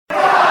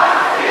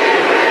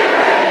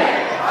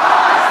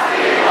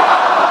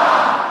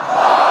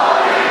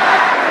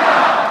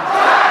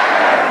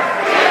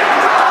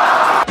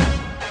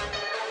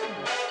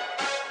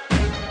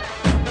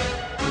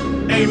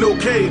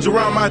change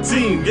around my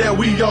team. Yeah,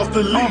 we off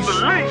the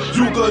leash.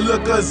 You could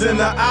look us in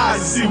the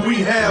eyes and see we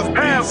have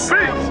peace.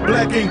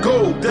 Black and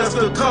gold, that's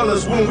the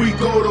colors when we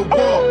go to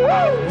war.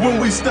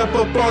 When we step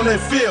up on that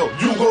field,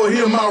 you gon'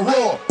 hear my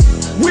roar.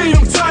 We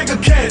them tiger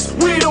cats,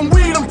 we them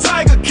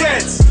tiger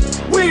cats.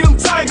 We them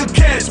tiger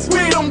cats,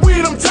 we them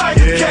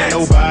tiger cats.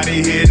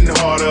 Nobody hitting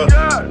harder,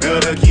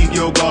 better keep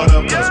your guard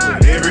up. Cause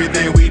with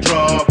everything we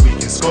draw, we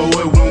can score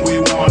it when we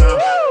wanna.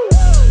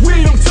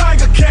 We them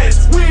tiger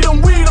cats, we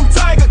them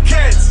tiger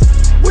cats.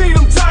 We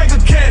them tiger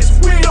cats,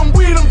 we them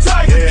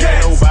tiger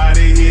cats.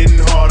 Nobody hitting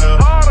harder,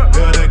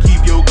 better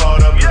keep your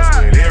guard up.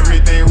 Cause with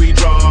everything we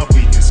draw,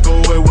 we can score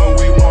it when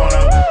we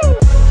wanna.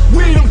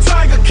 We them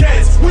tiger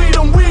cats, we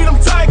them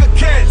tiger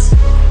cats.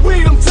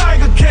 We them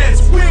tiger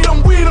cats, we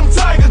them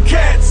tiger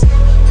cats.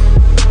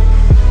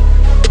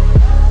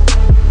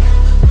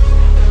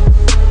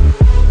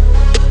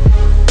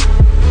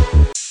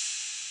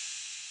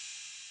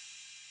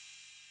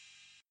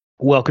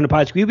 Welcome to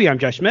Pod Squeeby. I'm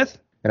Josh Smith.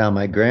 And I'm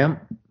Mike Graham.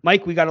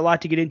 Mike, we got a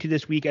lot to get into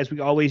this week, as we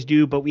always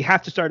do, but we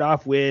have to start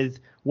off with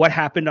what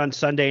happened on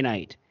Sunday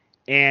night.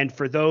 And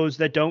for those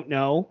that don't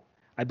know,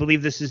 I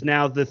believe this is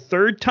now the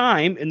third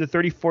time in the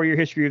 34-year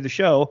history of the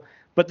show,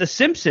 but The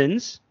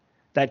Simpsons,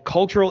 that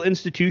cultural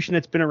institution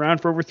that's been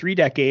around for over 3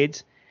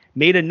 decades,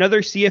 made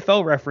another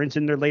CFL reference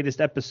in their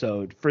latest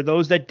episode. For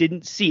those that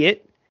didn't see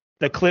it,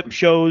 the clip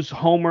shows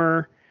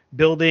Homer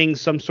building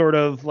some sort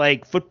of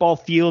like football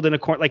field in a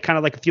corn, like kind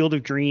of like a Field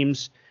of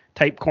Dreams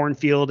type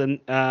cornfield and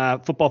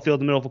football field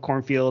in the middle of a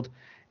cornfield.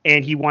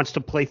 And he wants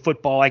to play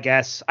football, I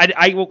guess.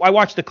 I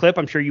watched the clip.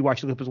 I'm sure you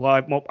watched the clip as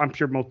well. I'm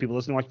sure most people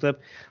listen to watch the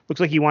clip. Looks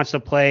like he wants to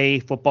play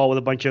football with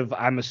a bunch of,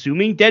 I'm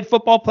assuming, dead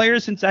football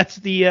players, since that's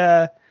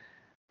the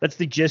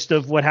gist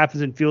of what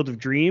happens in Field of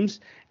Dreams.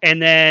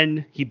 And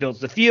then he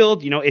builds the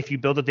field. You know, if you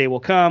build it, they will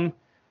come.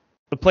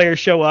 The players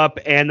show up,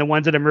 and the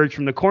ones that emerge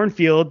from the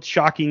cornfield,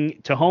 shocking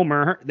to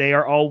Homer, they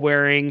are all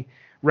wearing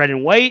red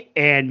and white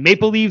and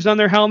maple leaves on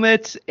their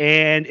helmets.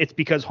 And it's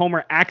because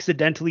Homer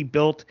accidentally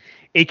built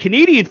a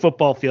Canadian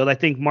football field. I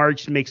think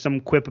Marge makes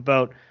some quip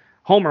about,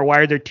 Homer, why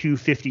are there two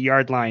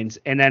 50-yard lines?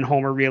 And then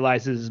Homer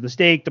realizes his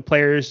mistake. The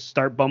players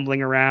start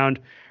bumbling around,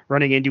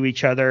 running into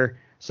each other.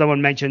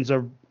 Someone mentions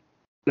a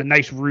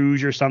nice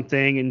rouge or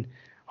something, and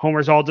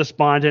Homer's all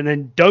despondent. And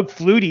then Doug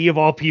Flutie, of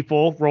all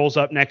people, rolls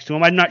up next to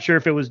him. I'm not sure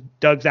if it was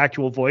Doug's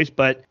actual voice,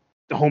 but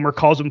Homer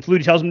calls him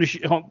Flutie, tells him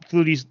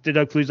to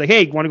Doug Flutie's like,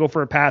 hey, you want to go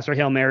for a pass or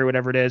Hail Mary,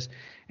 whatever it is.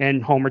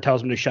 And Homer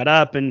tells him to shut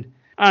up. And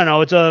I don't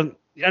know, it's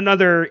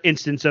another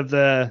instance of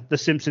the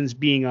Simpsons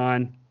being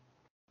on,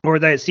 or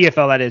the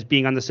CFL, that is,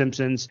 being on The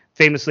Simpsons.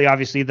 Famously,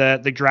 obviously,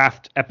 the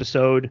draft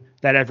episode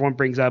that everyone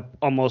brings up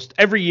almost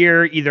every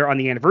year, either on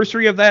the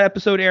anniversary of that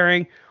episode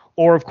airing,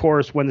 or, of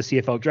course, when the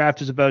CFL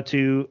draft is about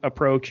to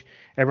approach.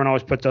 Everyone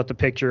always puts out the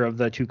picture of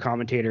the two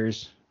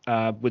commentators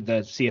with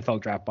the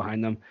CFL draft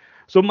behind them.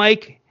 So,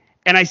 Mike,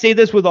 and I say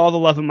this with all the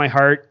love in my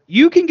heart,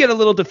 you can get a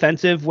little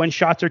defensive when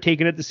shots are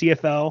taken at the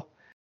CFL.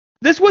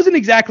 This wasn't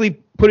exactly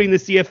putting the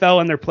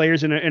CFL and their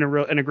players in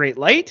a great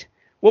light.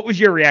 What was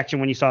your reaction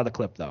when you saw the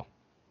clip, though?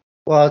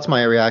 Well, it's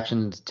my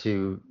reaction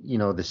to,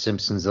 The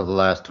Simpsons of the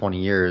last 20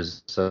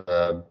 years.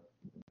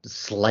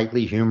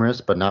 Slightly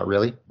humorous, but not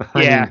really. Yeah.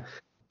 I mean,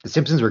 The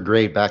Simpsons were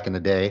great back in the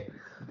day.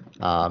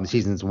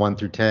 Seasons 1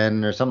 through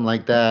 10 or something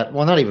like that.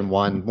 Well, not even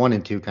 1. 1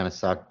 and 2 kind of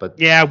sucked, but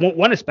yeah,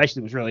 1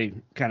 especially was really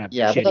kind of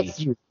shitty. But that's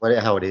usually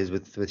how it is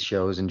with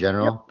shows in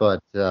general. Yep.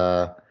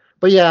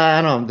 But yeah,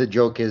 I don't know. The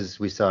joke is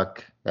we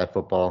suck at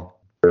football.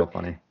 Real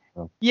funny.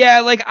 So. Yeah,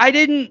 like I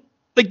didn't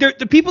like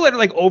the people that are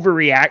like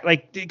overreact.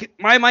 Like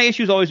my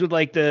issue is always with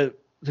like the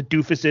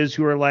doofuses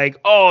who are like,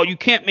 oh, you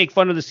can't make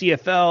fun of the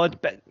CFL.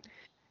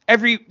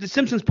 The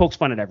Simpsons pokes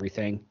fun at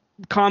everything.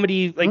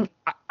 Comedy, like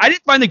I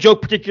didn't find the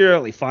joke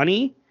particularly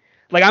funny.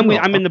 Like I'm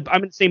in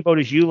the same boat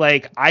as you.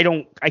 Like I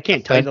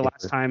can't tell you the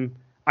last time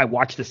I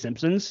watched The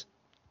Simpsons.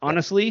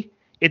 Honestly,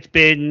 it's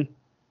been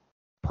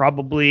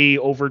probably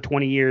over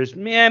 20 years.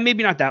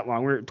 Maybe not that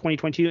long. We're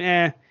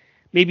 2022.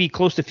 Maybe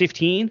close to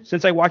 15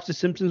 since I watched The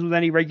Simpsons with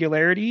any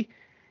regularity.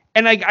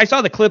 And I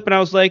saw the clip and I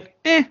was like,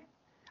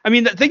 I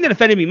mean, the thing that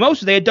offended me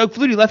most is they had Doug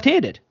Flutie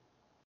left-handed.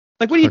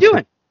 Like, what are you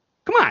doing?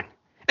 Come on.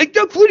 Like,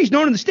 Doug Flutie's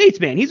known in the States,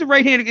 man. He's a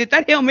right-handed.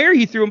 That Hail Mary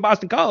he threw in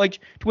Boston College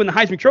to win the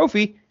Heisman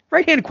Trophy,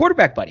 right-handed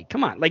quarterback, buddy.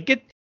 Come on.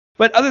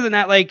 But other than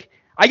that, like,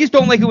 I just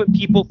don't like it when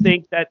people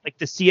think that, like,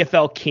 the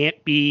CFL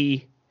can't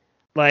be,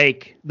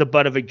 like, the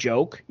butt of a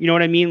joke. You know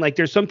what I mean? Like,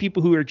 there's some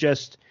people who are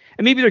just,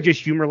 and maybe they're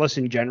just humorless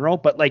in general,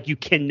 but, like, you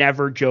can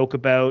never joke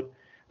about,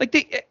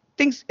 like,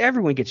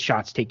 everyone gets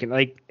shots taken.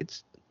 Like,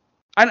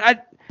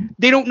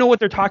 they don't know what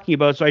they're talking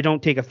about, so I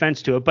don't take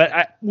offense to it.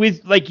 But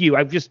with, like you,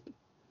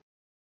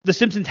 The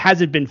Simpsons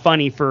hasn't been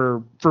funny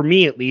for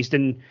me, at least,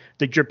 in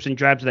the drips and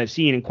drabs that I've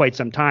seen in quite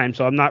some time.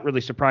 So I'm not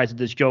really surprised that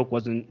this joke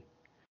wasn't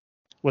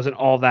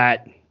all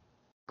that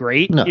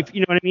great. No. If you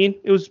know what I mean.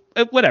 It was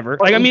whatever.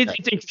 Like, I mean,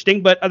 it's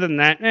interesting, but other than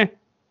that,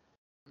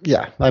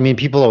 Yeah, I mean,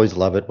 people always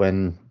love it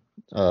when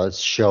a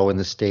show in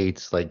the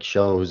States like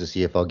shows a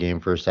CFL game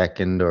for a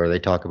second, or they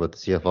talk about the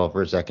CFL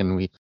for a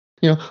second.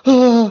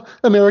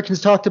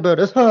 Americans talked about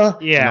us. Yeah.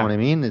 You know what I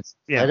mean?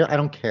 Yeah. I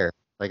don't care.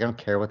 Like, I don't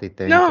care what they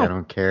think. No. I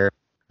don't care.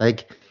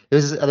 Like, there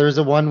was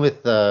a one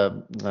with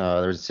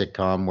there's a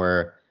sitcom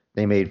where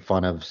they made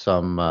fun of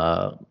some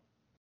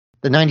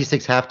the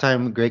 96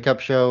 halftime Grey Cup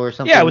show or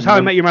something. Yeah, it was How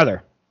I Met Your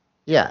Mother.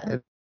 Yeah.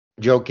 The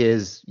joke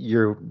is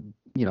you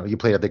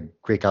played at the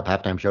Grey Cup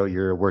halftime show,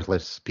 you're a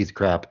worthless piece of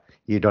crap.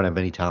 You don't have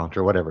any talent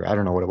or whatever. I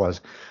don't know what it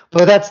was.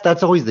 But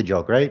that's always the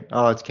joke, right?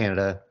 Oh, it's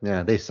Canada.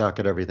 Yeah, they suck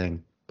at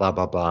everything. Blah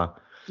blah blah.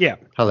 Yeah.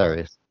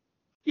 Hilarious.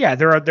 Yeah,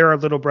 there are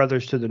little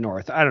brothers to the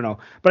north. I don't know.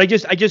 But I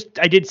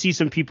did see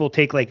some people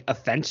take like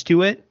offense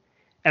to it.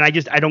 And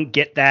I don't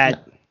get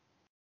that. Yeah.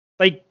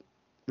 Like,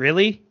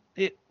 really?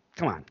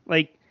 Come on.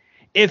 Like,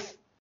 if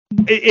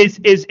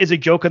is a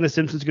joke on The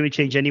Simpsons going to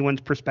change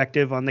anyone's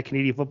perspective on the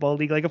Canadian Football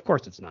League? Like, of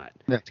course it's not.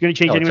 Yeah. It's going to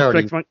change anyone's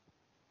perspective.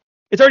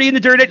 It's already in the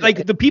dirt.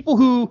 Like, the people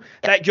who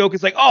that joke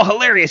is like, oh,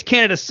 hilarious,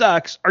 Canada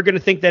sucks, are going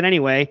to think that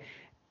anyway.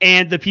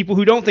 And the people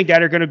who don't think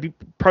that are going to be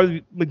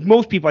probably, like,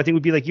 most people I think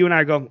would be like you and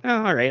I go,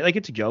 oh, all right, like,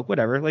 it's a joke,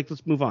 whatever. Like,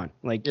 let's move on.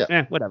 Like,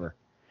 whatever.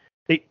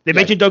 They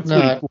mentioned Doug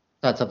Flutie.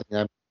 Not something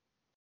that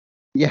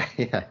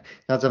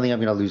not something I'm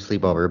going to lose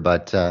sleep over,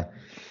 but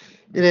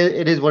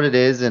it is what it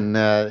is. And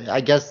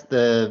I guess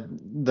the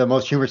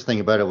most humorous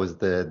thing about it was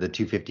the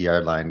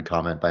 250-yard line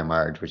comment by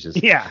Marge,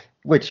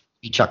 which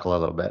you chuckle a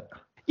little bit.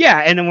 Yeah,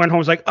 and then went home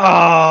was like, oh,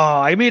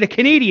 I made a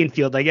Canadian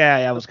field. Like,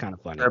 yeah, it was kind of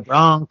funny. The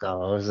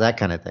Broncos, that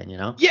kind of thing,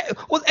 Yeah,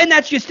 well, and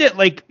that's just it.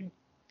 Like,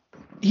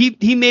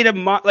 he made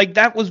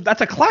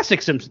that's a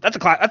classic Simpsons. That's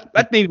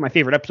maybe my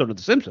favorite episode of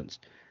The Simpsons.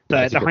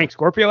 The Hank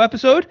Scorpio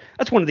episode.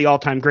 That's one of the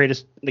all-time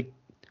greatest. Like,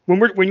 when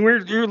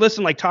you're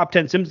listening like top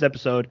 10 Simpsons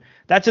episode,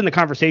 that's in the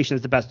conversation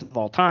as the best of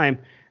all time.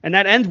 And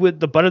that ends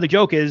with the butt of the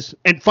joke is,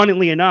 and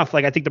funnily enough,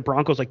 like, I think the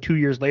Broncos like 2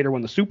 years later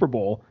won the Super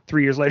Bowl,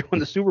 3 years later won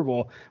the Super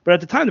Bowl. But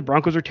at the time, the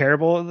Broncos are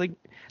terrible. Like,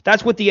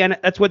 that's what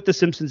the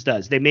Simpsons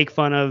does. They make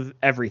fun of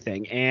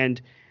everything. And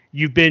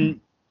you've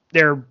been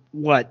there,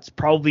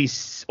 probably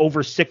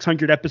over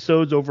 600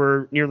 episodes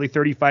over nearly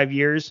 35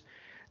 years.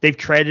 They've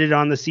treaded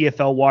on the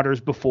CFL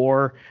waters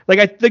before.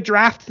 Like, the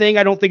draft thing,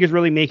 I don't think is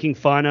really making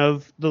fun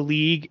of the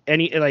league.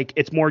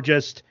 It's more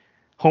just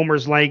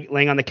Homer's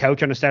laying on the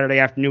couch on a Saturday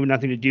afternoon with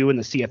nothing to do, and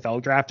the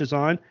CFL draft is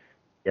on.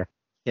 Yeah.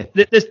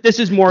 This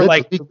is more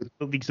like the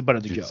league's the butt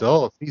of the joke.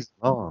 So he's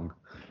long.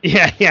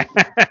 Yeah.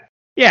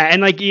 Yeah,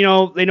 and like, they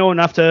know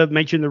enough to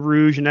mention the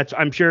Rouge, and that's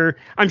I'm sure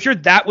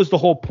that was the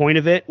whole point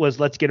of it, was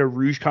let's get a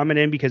Rouge comment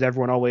in, because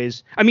everyone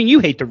always, I mean, you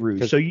hate the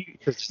Rouge, so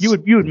you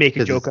would make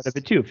a joke out of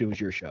it too if it was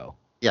your show.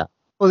 Yeah.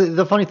 Well,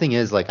 the funny thing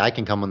is, like, I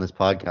can come on this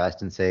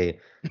podcast and say,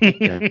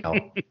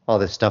 all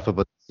this stuff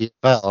about the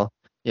CFL,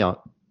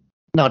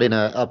 not in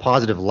a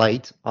positive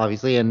light,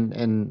 obviously,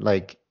 and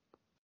like,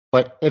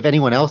 but if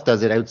anyone else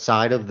does it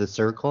outside of the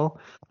circle,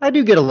 I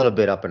do get a little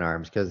bit up in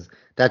arms, because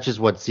that's just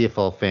what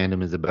CFL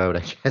fandom is about,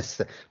 I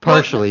guess.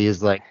 Partially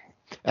is like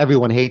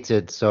everyone hates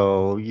it,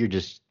 so you're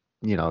just,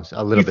 a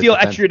little bit. You feel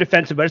extra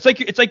defensive, but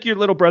it's like your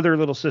little brother or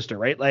little sister,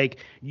 right? Like,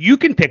 you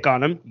can pick on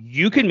them,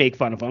 you can make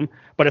fun of them,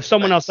 but if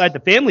someone outside the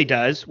family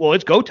does, well,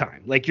 it's go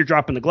time. Like, you're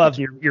dropping the gloves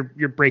and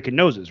you're breaking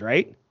noses,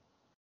 right?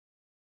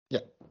 Yeah,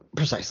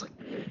 precisely.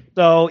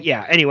 So,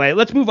 yeah, anyway,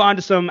 let's move on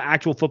to some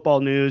actual football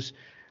news.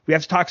 We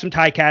have to talk some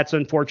Ticats,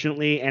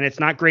 unfortunately, and it's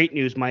not great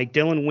news, Mike.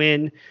 Dylan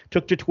Wynn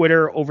took to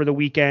Twitter over the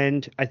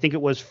weekend, I think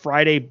it was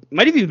Friday,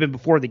 might have even been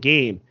before the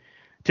game,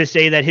 to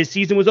say that his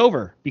season was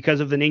over because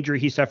of an injury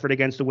he suffered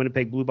against the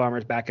Winnipeg Blue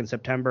Bombers back in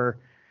September.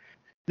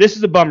 This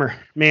is a bummer,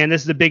 man.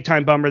 This is a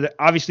big-time bummer. That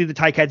obviously, the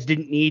Ticats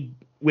didn't need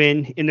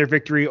Wynn in their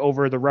victory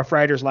over the Rough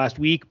Riders last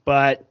week,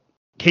 but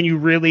can you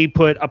really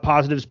put a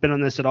positive spin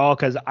on this at all?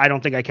 Because I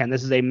don't think I can.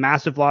 This is a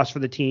massive loss for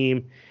the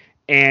team,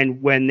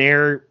 and when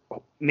they're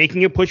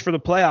making a push for the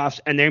playoffs,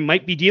 and they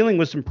might be dealing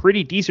with some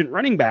pretty decent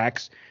running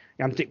backs.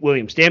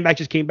 William Stanback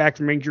just came back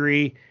from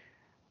injury.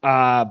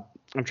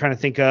 I'm trying to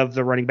think of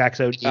the running backs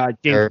out.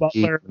 James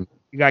Butler.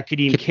 You got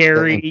Kadeem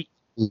Carey.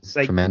 He's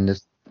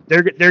tremendous.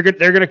 They're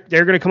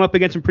gonna come up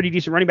against some pretty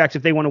decent running backs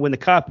if they want to win the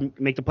cup and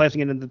make the playoffs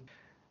again.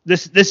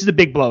 This is a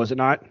big blow, is it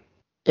not?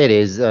 It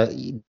is.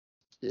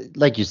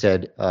 Like you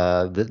said,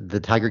 the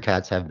Tiger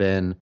Cats have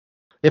been,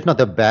 if not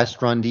the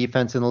best run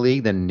defense in the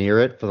league, then near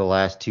it for the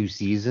last 2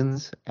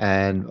 seasons.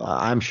 And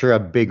I'm sure a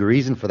big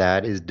reason for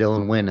that is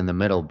Dylan Wynn in the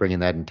middle, bringing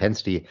that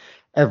intensity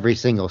every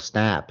single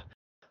snap.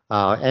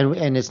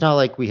 And it's not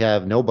like we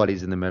have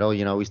nobodies in the middle.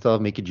 We still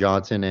have Mickey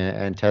Johnson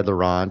and Ted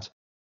Laurent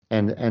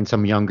and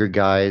some younger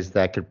guys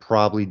that could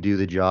probably do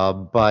the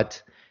job.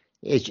 But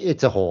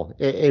it's a hole.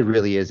 It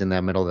really is in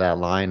that middle of that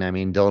line. I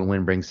mean, Dylan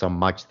Wynn brings so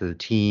much to the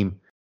team.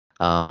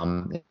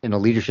 In a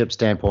leadership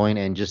standpoint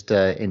and just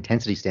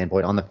intensity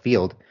standpoint on the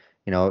field,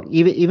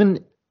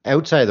 even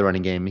outside of the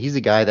running game, he's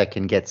a guy that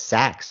can get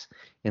sacks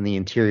in the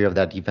interior of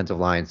that defensive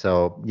line.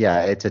 So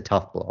yeah, it's a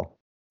tough blow.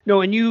 No,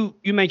 and you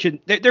mentioned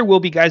there will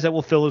be guys that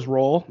will fill his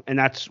role, and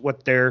that's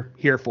what they're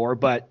here for.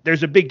 But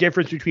there's a big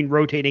difference between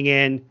rotating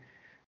in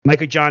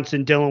Micah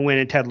Johnson, Dylan Wynn,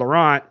 and Ted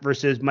Laurent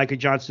versus Micah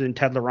Johnson,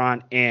 Ted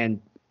Laurent,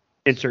 and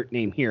insert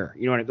name here.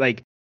 You know what I mean?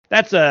 Like,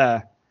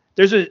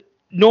 there's a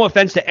no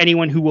offense to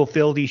anyone who will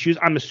fill these shoes.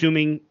 I'm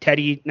assuming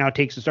Teddy now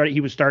takes the start.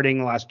 He was starting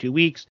the last 2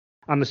 weeks.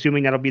 I'm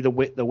assuming that'll be the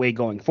way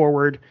going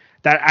forward.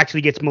 That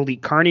actually gets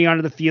Malik Carney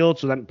onto the field,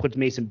 so that puts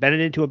Mason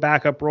Bennett into a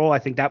backup role. I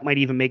think that might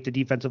even make the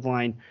defensive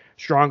line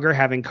stronger,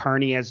 having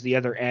Carney as the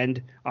other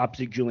end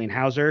opposite Julian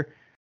Hauser.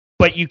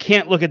 But you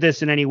can't look at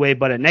this in any way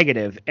but a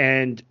negative.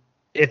 And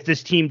if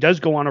this team does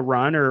go on a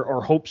run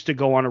or hopes to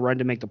go on a run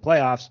to make the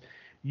playoffs,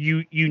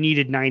 you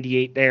needed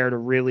 98 there to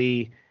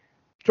really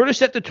sort of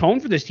set the tone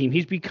for this team.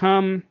 He's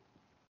become,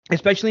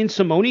 especially in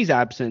Simone's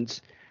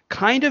absence,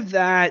 kind of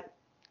that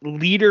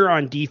leader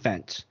on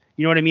defense.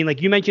 You know what I mean?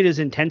 Like you mentioned his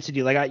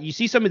intensity. Like you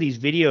see some of these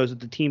videos that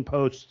the team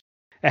posts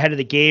ahead of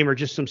the game or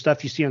just some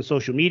stuff you see on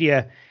social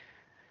media.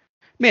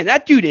 Man,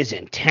 that dude is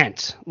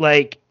intense.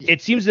 Like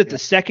it seems that the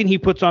second he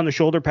puts on the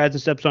shoulder pads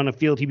and steps on the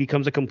field, he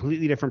becomes a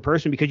completely different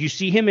person because you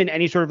see him in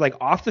any sort of like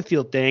off the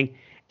field thing.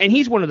 And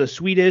he's one of the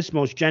sweetest,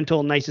 most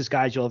gentle, nicest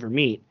guys you'll ever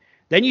meet.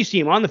 Then you see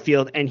him on the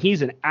field and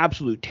he's an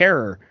absolute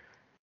terror.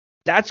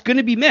 That's going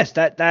to be missed.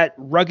 That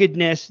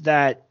ruggedness,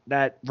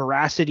 that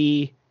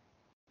veracity,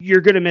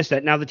 you're going to miss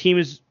that. Now the team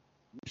is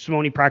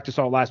Simone practiced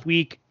all last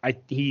week.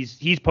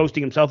 He's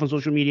posting himself on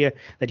social media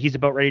that he's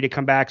about ready to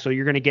come back. So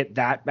you're going to get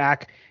that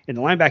back in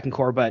the linebacking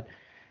core. But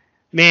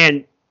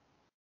man,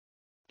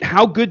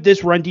 how good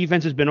this run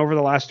defense has been over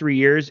the last 3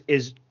 years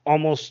is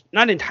almost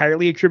not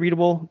entirely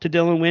attributable to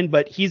Dylan Wynn,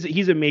 but he's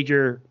a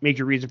major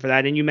reason for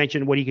that. And you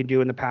mentioned what he can do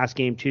in the pass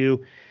game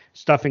too,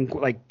 stuffing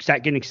like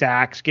getting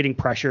sacks, getting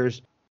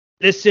pressures.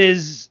 This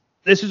is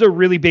a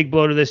really big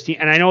blow to this team.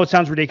 And I know it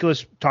sounds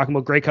ridiculous talking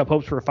about Grey Cup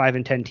hopes for a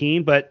 5-10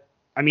 team, but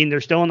I mean,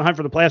 they're still in the hunt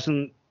for the playoffs.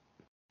 And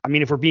I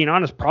mean, if we're being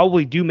honest,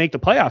 probably do make the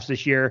playoffs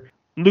this year.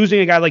 Losing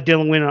a guy like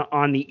Dylan Wynn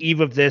on the eve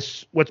of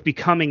this, what's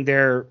becoming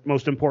their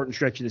most important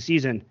stretch of the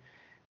season,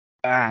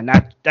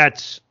 that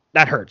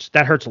hurts.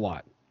 That hurts a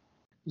lot.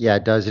 Yeah,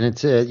 it does. And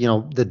it's,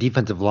 the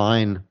defensive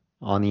line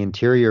on the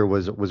interior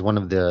was one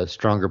of the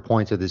stronger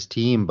points of this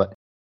team. But,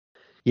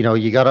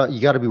 you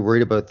gotta be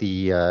worried about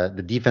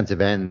the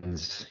defensive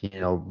ends,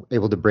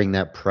 able to bring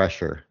that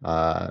pressure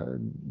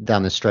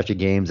down the stretch of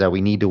games that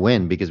we need to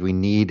win because we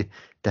need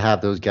to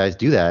have those guys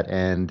do that.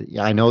 And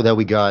I know that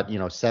we got,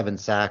 7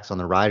 sacks on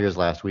the Riders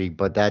last week,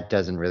 but that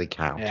doesn't really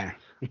count. Yeah.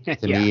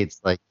 To me,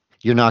 it's like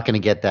you're not going to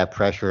get that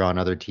pressure on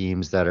other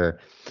teams that are,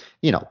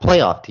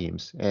 playoff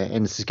teams.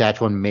 And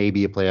Saskatchewan may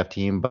be a playoff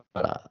team,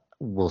 but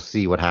we'll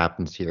see what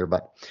happens here.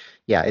 But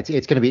yeah, it's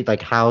going to be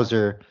like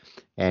Hauser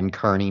and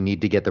Carney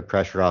need to get the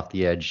pressure off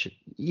the edge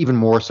even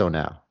more so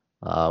now.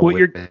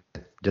 With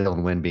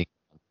Dylan Wynn being.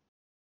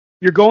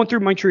 You're going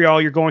through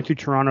Montreal, you're going through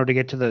Toronto to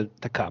get to the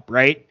Cup,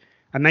 right?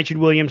 I mentioned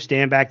William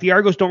Stanback. The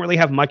Argos don't really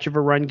have much of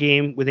a run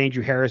game with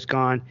Andrew Harris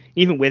gone.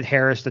 Even with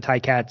Harris, the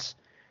Ticats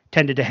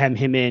tended to hem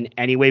him in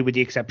anyway, with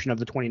the exception of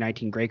the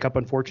 2019 Grey Cup,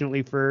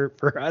 unfortunately for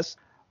us.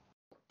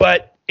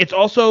 But it's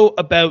also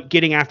about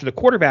getting after the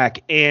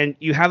quarterback, and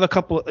you have a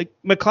couple like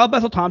McLeod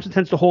Bethel-Thompson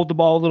tends to hold the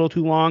ball a little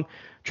too long.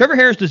 Trevor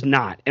Harris does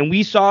not, and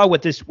we saw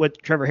what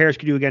Trevor Harris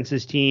could do against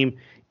this team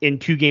in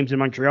 2 games in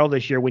Montreal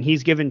this year. When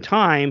he's given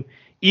time,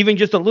 even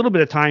just a little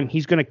bit of time,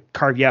 he's going to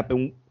carve you up.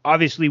 And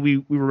obviously,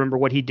 we remember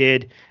what he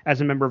did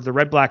as a member of the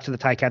Red Blacks to the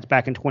Ticats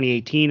back in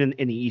 2018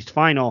 in the East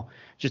Final.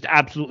 Just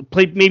absolutely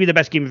played maybe the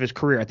best game of his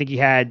career.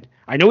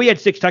 I know he had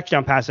 6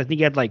 touchdown passes. I think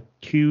he had like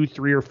 2,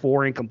 3, or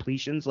 4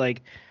 incompletions.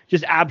 Like,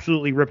 just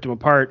absolutely ripped him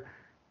apart.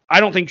 I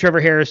don't think Trevor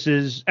Harris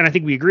is, and I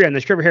think we agree on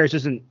this, Trevor Harris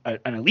isn't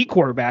an elite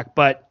quarterback,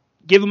 but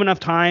give him enough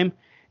time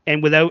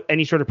and without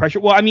any sort of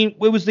pressure. Well, I mean,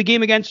 it was the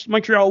game against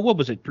Montreal. What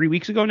was it, 3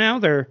 weeks ago now?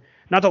 They're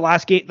not the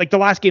last game. Like the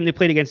last game they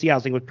played against the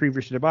Owls, I think was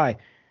previous to their bye.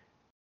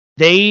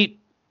 They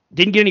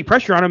didn't get any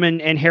pressure on him,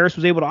 and Harris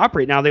was able to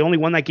operate. Now, they only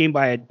won that game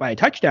by a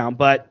touchdown,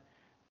 but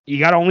you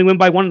got to only win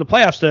by 1 in the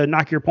playoffs to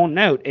knock your opponent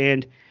out.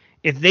 And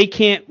if they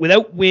can't,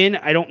 without Win,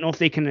 I don't know if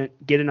they can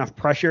get enough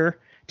pressure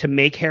to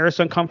make Harris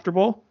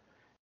uncomfortable.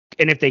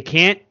 And if they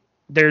can't,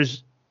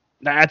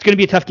 that's going to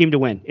be a tough game to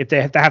win if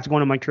they have to go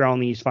into Montreal in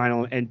the East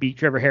Final and beat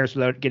Trevor Harris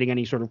without getting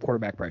any sort of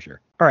quarterback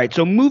pressure. All right,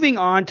 so moving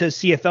on to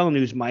CFL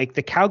news, Mike.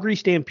 The Calgary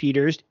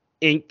Stampeders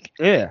inked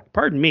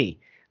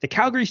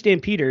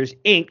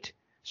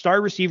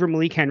star receiver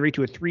Malik Henry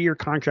to a 3-year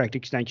contract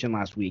extension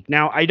last week.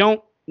 Now, I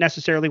don't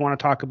necessarily want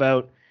to talk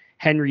about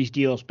Henry's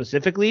deal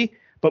specifically,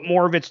 but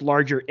more of its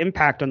larger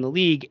impact on the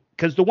league,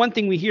 because the one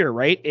thing we hear,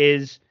 right,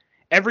 is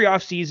every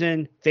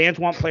offseason, fans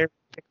want players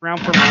to stick around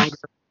for longer.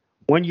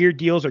 1-year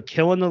deals are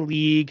killing the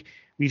league.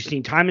 We've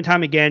seen time and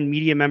time again,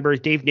 media members,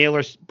 Dave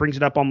Naylor brings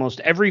it up almost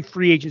every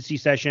free agency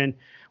session.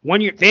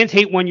 Fans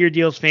hate 1-year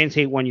deals. Fans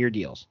hate 1-year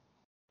deals.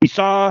 We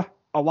saw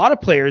a lot of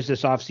players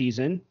this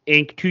offseason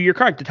ink 2-year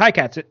contracts, the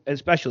Ticats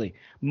especially.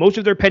 Most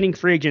of their pending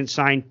free agents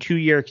signed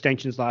 2-year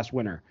extensions last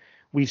winter.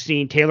 We've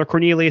seen Taylor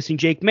Cornelius and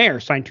Jake Mayer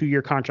sign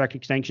 2-year contract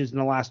extensions in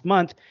the last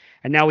month.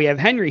 And now we have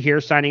Henry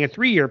here signing a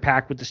 3-year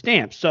pact with the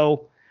Stamps.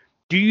 So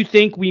do you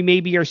think we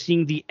maybe are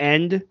seeing the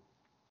end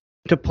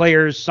to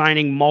players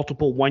signing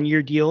multiple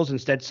 1-year deals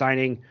instead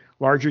signing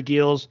larger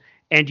deals?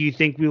 And do you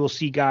think we will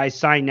see guys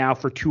sign now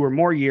for 2 or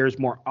more years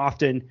more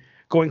often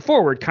going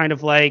forward? Kind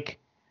of like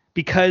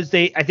because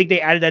I think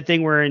they added that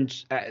thing where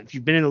if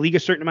you've been in the league a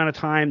certain amount of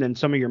time, then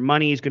some of your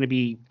money is going to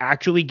be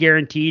actually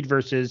guaranteed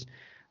versus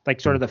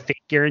like sort of the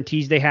fake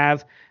guarantees they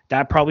have.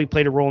 That probably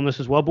played a role in this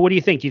as well. But what do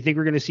you think? Do you think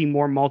we're going to see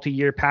more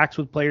multi-year pacts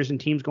with players and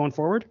teams going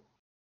forward?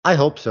 I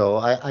hope so.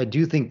 I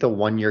do think the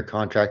 1-year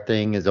contract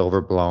thing is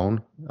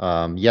overblown.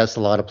 Yes,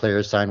 a lot of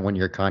players sign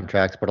 1-year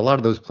contracts, but a lot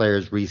of those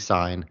players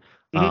re-sign.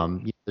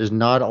 There's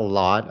not a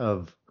lot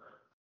of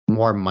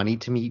more money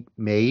to be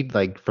made,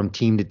 like from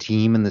team to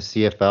team in the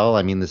CFL.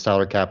 I mean, the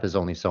salary cap is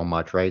only so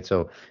much, right?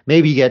 So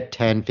maybe you get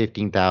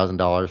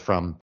 $10,000-$15,000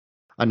 from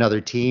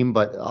another team,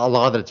 but a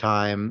lot of the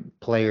time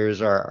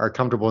players are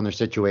comfortable in their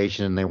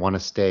situation and they want to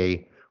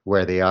stay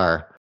where they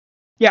are.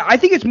 Yeah, I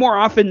think it's more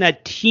often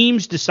that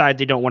teams decide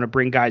they don't want to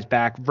bring guys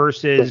back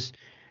versus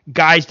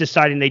guys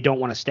deciding they don't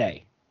want to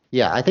stay.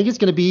 Yeah, I think it's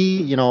going to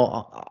be,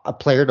 a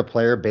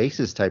player-to-player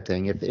basis type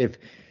thing.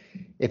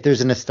 If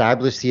there's an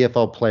established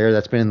CFL player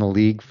that's been in the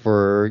league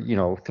for,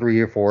 3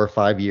 or 4 or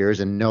 5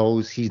 years and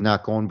knows he's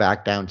not going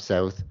back down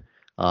south,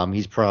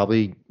 he's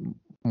probably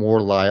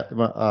more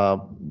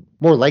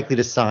likely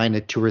to sign a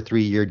 2 or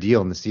 3 year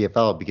deal in the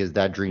CFL because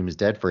that dream is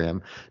dead for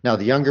him. Now,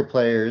 the younger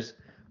players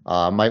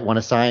might want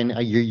to sign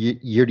a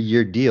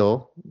year-to-year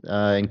deal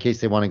in case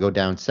they want to go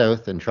down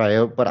south and try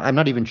out. But I'm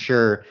not even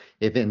sure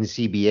if in the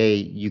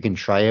CBA you can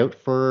try out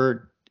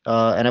for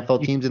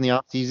NFL teams in the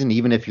offseason,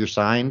 even if you're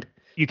signed.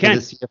 You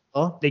can. To the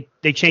CFL.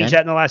 They changed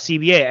that in the last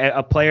CBA.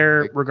 A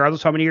player,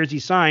 regardless of how many years he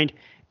signed,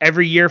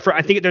 every year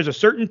I think there's a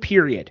certain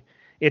period.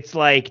 It's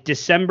like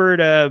December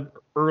to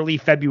early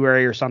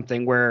February or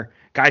something where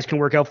guys can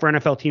work out for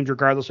NFL teams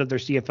regardless of their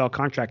CFL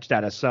contract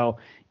status. So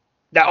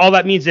all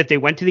that means if they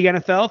went to the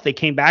NFL, if they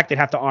came back, they'd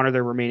have to honor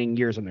their remaining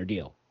years on their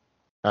deal.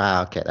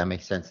 Okay, that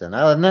makes sense then,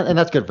 and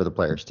that's good for the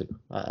players too.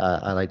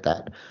 I like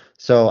that.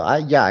 So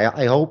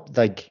I hope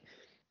like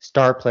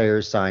star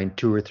players sign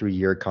 2 or 3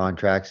 year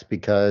contracts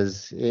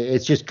because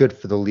it's just good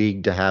for the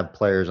league to have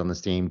players on the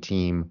same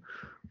team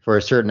for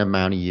a certain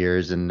amount of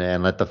years and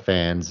let the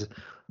fans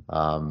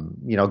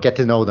get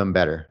to know them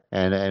better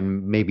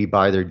and maybe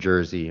buy their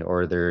jersey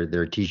or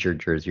their t-shirt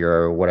jersey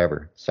or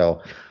whatever.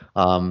 So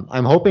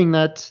I'm hoping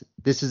that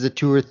this is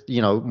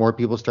more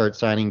people start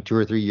signing 2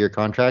 or 3 year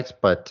contracts,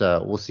 but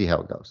we'll see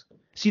how it goes.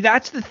 See,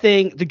 that's the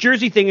thing. The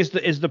jersey thing is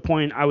the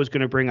point I was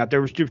going to bring up.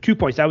 There was 2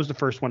 points. That was the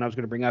first one I was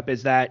going to bring up,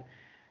 is that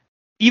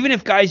even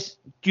if guys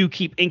do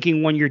keep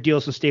inking 1 year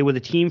deals to stay with a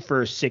team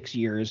for 6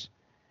 years,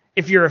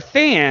 if you're a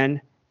fan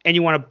and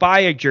you want to buy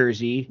a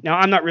jersey, now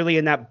I'm not really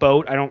in that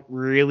boat. I don't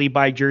really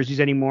buy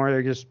jerseys anymore.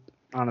 They're just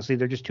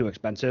too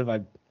expensive.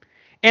 And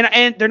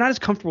they're not as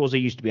comfortable as they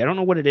used to be. I don't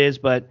know what it is,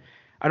 but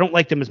I don't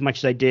like them as much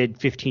as I did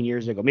 15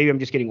 years ago. Maybe I'm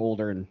just getting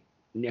older and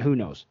who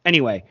knows.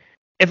 Anyway,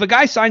 if a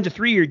guy signs a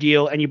 3-year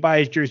deal and you buy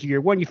his jersey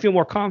year 1, you feel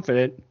more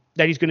confident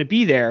that he's going to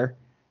be there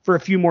for a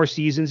few more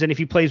seasons. And if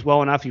he plays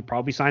well enough, he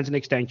probably signs an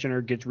extension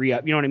or gets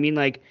re-up. You know what I mean?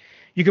 Like,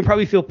 you can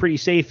probably feel pretty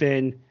safe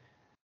in,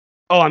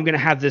 I'm going to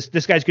have this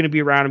guy's going to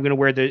be around. I'm going to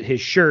wear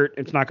his shirt.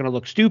 It's not going to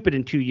look stupid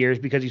in 2 years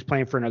because he's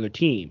playing for another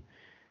team.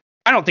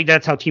 I don't think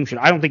that's how teams should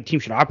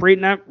operate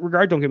in that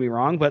regard. Don't get me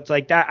wrong, but it's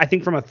like that. I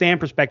think from a fan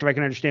perspective, I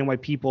can understand why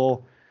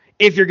people,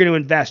 if you're going to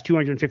invest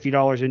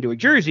 $250 into a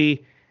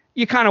jersey,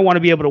 you kind of want to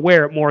be able to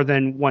wear it more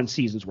than one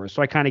season's worth.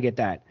 So I kind of get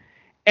that.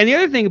 And the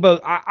other thing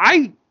about,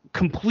 I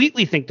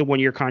completely think the 1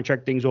 year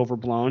contract thing's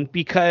overblown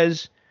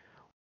because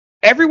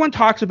everyone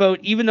talks about,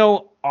 even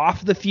though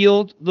off the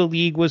field the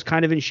league was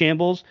kind of in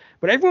shambles,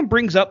 but everyone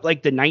brings up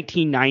like the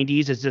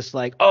 1990s as this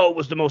like, it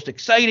was the most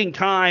exciting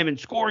time and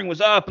scoring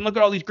was up and look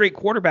at all these great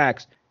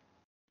quarterbacks.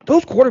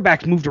 Those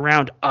quarterbacks moved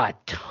around a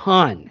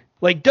ton.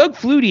 Like Doug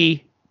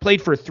Flutie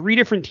played for 3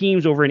 different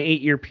teams over an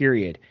 8-year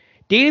period.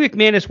 Danny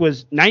McManus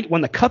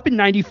won the Cup in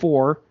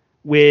 94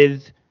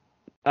 with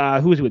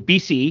who was it with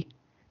BC,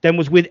 then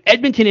was with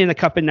Edmonton in the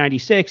Cup in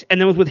 96,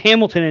 and then was with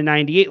Hamilton in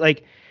 98.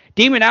 Like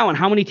Damon Allen,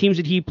 how many teams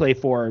did he play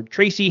for?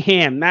 Tracy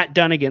Ham, Matt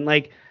Dunnigan,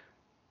 like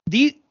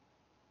the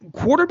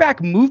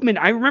quarterback movement.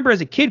 I remember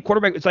as a kid,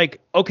 quarterback, it's like,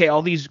 okay,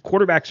 all these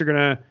quarterbacks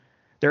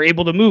they're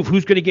able to move.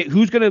 Who's going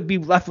to be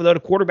left without a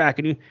quarterback?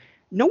 And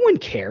no one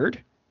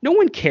cared. No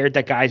one cared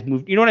that guys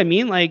moved. You know what I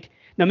mean? Like,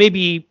 now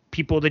maybe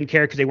people didn't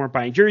care because they weren't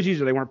buying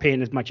jerseys or they weren't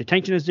paying as much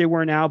attention as they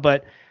were now.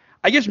 But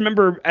I just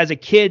remember as a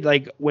kid,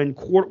 like when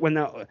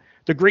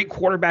the great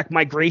quarterback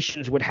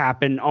migrations would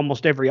happen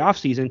almost every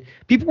offseason,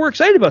 people were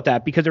excited about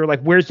that because they were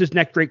like, where's this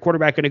next great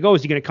quarterback going to go?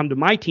 Is he going to come to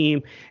my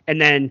team?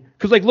 And then,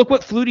 because like, look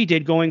what Flutie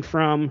did going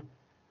from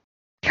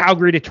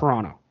Calgary to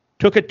Toronto.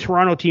 Took a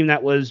Toronto team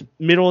that was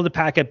middle of the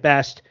pack at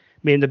best,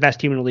 made them the best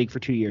team in the league for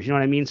 2 years. You know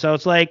what I mean? So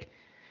it's like,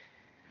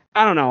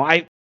 I don't know.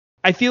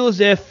 I feel as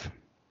if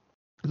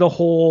the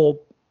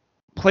whole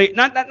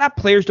not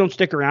players don't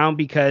stick around,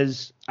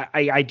 because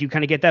I do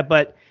kind of get that,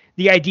 but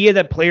the idea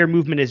that player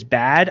movement is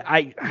bad,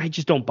 I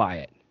just don't buy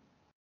it.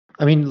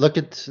 I mean, look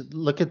at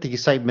the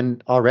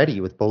excitement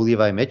already with Bo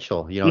Levi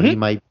Mitchell. You know, he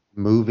might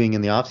be moving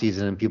in the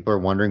offseason and people are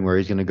wondering where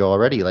he's going to go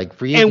already. Like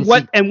free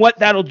agency. And what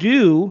that'll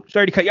do,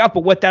 sorry to cut you off,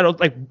 but what that'll,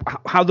 like,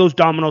 how those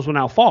dominoes will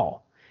now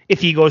fall. If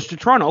he goes to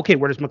Toronto, okay,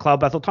 where does McLeod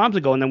Bethel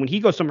Thompson go? And then when he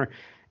goes somewhere,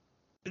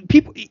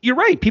 you're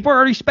right. People are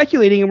already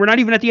speculating, and we're not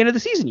even at the end of the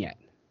season yet.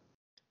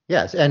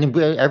 Yes, and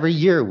every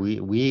year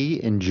we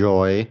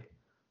enjoy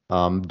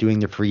doing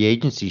the free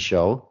agency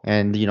show,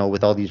 and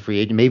with all these free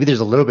agents, maybe there's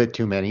a little bit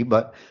too many,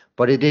 but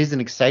it is an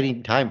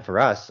exciting time for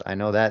us. I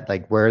know that,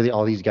 like, where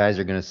all these guys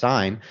are going to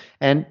sign,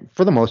 and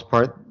for the most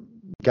part,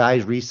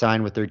 guys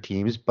re-sign with their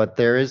teams, but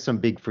there is some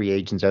big free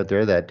agents out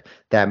there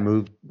that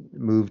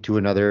move to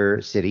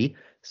another city,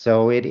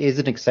 so it is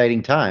an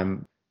exciting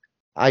time.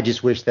 I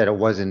just wish that it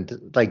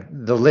wasn't like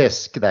the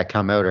lists that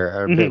come out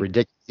are a bit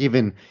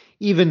ridiculous.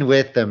 Even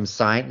with them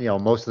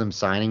most of them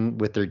signing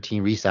with their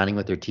team, re-signing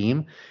with their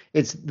team,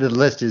 the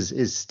list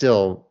is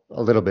still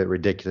a little bit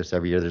ridiculous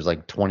every year. There's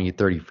like 20,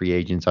 30 free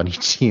agents on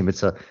each team.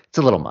 It's a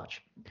little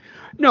much.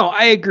 No,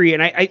 I agree,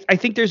 and I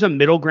think there's a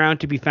middle ground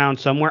to be found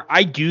somewhere.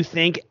 I do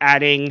think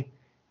adding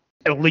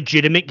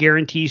legitimate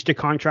guarantees to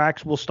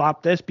contracts will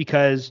stop this,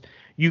 because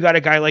you got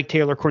a guy like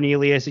Taylor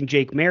Cornelius and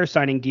Jake Maier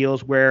signing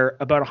deals where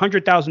about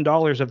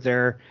 $100,000 of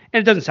their,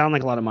 and it doesn't sound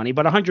like a lot of money,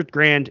 but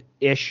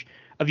 $100,000-ish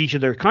of each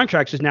of their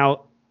contracts is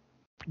now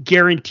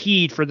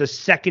guaranteed for the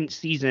second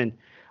season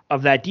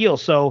of that deal.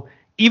 So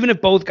even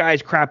if both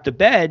guys crap the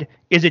bed,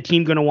 is a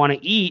team going to want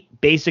to eat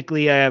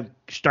basically a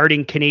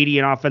starting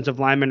Canadian offensive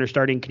lineman or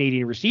starting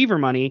Canadian receiver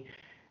money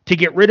to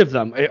get rid of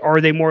them? Or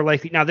are they more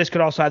likely? Now, this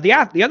could also have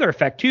the other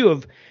effect too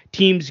of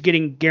teams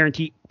getting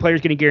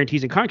players getting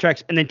guarantees and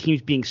contracts, and then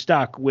teams being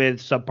stuck with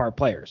subpar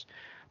players.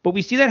 But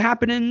we see that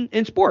happen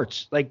in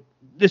sports. Like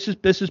this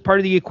is part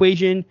of the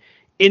equation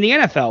in the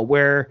NFL,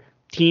 where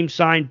teams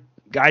sign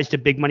guys to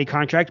big money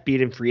contracts, be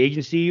it in free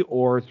agency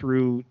or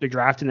through the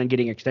draft and then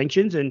getting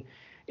extensions. And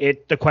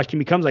the question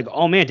becomes like,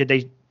 oh man, did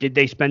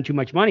they spend too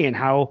much money, and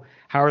how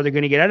are they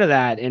going to get out of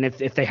that? And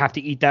if they have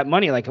to eat that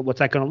money, like what's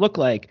that going to look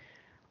like?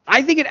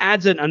 I think it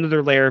adds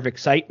another layer of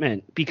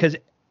excitement, because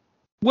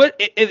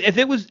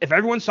if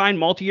everyone signed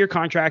multi-year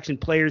contracts and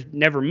players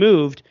never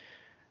moved,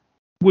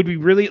 would we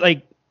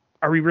really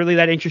are we really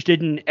that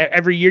interested in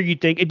every year?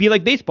 You'd think it'd be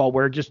like baseball,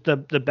 where just the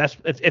best,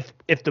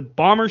 if the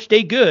Bombers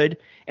stay good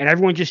and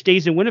everyone just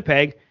stays in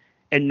Winnipeg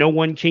and no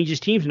one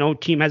changes teams, no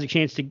team has a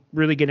chance to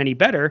really get any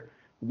better,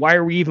 why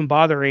are we even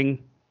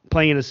bothering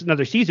playing this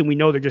another season? We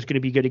know they're just going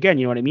to be good again.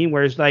 You know what I mean?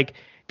 Whereas like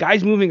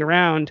guys moving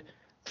around,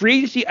 free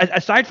agency,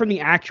 aside from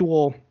the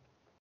actual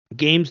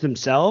games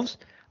themselves,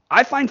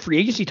 I find free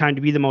agency time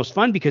to be the most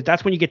fun, because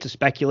that's when you get to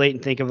speculate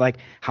and think of like,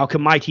 how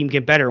can my team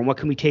get better, and what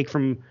can we take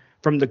from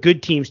the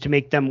good teams to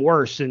make them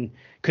worse, and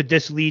could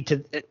this lead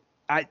to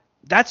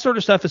that sort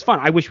of stuff is fun.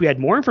 I wish we had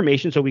more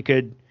information so we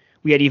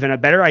had even a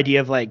better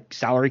idea of like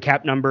salary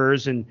cap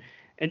numbers and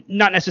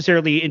not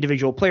necessarily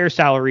individual player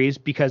salaries,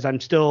 because I'm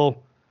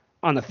still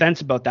on the fence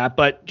about that,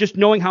 but just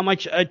knowing how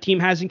much a team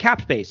has in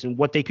cap space and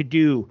what they could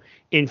do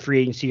in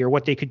free agency or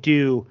what they could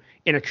do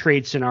in a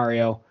trade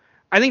scenario.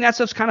 I think that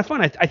stuff's kind of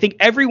fun. I think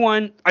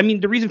everyone, I mean,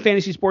 the reason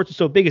fantasy sports is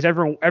so big is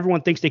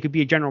everyone thinks they could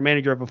be a general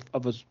manager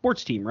of a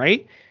sports team,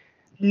 right?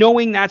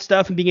 Knowing that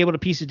stuff and being able to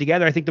piece it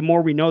together, I think the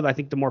more we know, I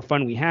think the more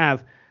fun we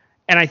have.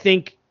 And I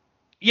think,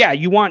 yeah,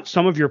 you want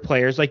some of your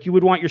players, like you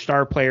would want your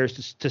star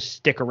players to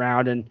stick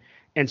around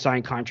and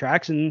sign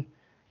contracts, and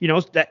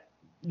that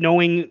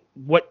knowing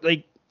what,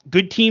 like,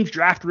 good teams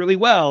draft really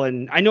well.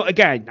 And I know the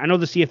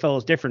CFL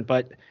is different,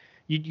 but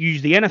you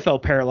use the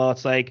NFL parallel.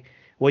 It's like,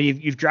 well,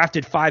 you've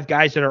drafted 5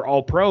 guys that are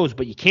all pros,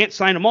 but you can't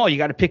sign them all. You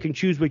got to pick and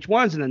choose which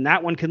ones, and then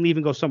that one can leave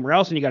and go somewhere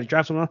else, and you got to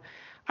draft someone else.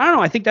 I don't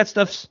know. I think that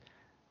stuff's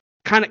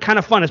kind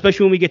of fun,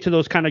 especially when we get to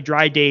those kind of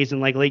dry days in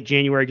like late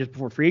January, just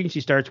before free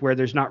agency starts, where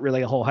there's not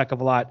really a whole heck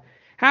of a lot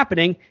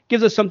happening.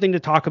 Gives us something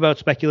to talk about,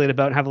 speculate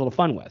about, and have a little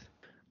fun with.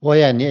 Well,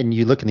 yeah, and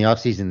you look in the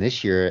offseason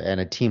this year, and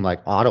a team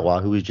like Ottawa,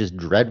 who was just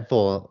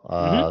dreadful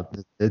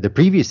the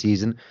previous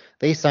season,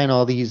 they sign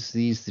all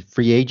these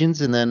free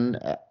agents, and then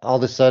all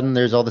of a sudden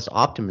there's all this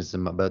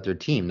optimism about their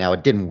team. Now,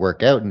 it didn't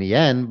work out in the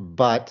end,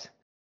 but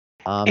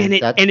and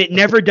it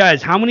never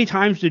does. How many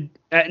times did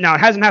now it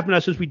hasn't happened to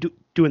us since we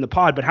doing the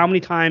pod, but how many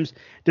times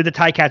did the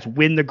Ticats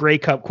win the Grey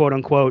Cup, quote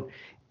unquote,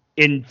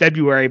 in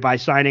February by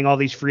signing all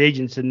these free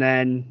agents, and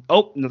then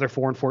another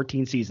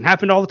 4-14 season?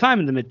 Happened all the time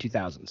in the mid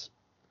 2000s.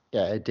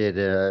 Yeah, it did.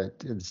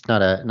 It's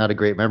not a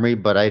great memory,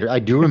 but I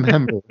do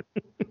remember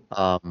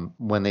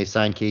when they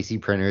signed Casey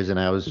Printers, and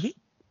I was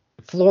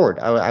floored.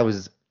 I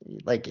was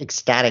like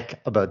ecstatic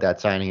about that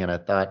signing, and I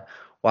thought,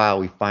 wow,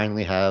 we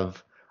finally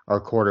have our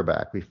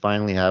quarterback. We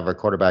finally have our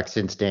quarterback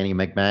since Danny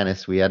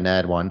McManus. We hadn't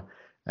had one,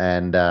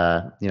 and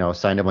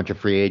signed a bunch of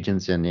free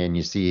agents, and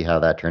you see how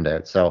that turned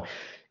out. So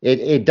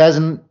it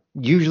doesn't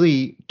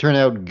usually turn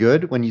out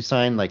good when you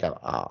sign like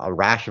a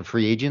rash of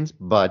free agents,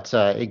 but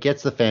it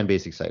gets the fan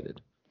base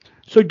excited.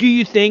 So do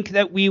you think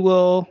that we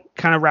will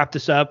kind of wrap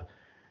this up?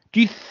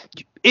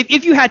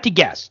 If you had to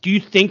guess, do you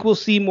think we'll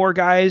see more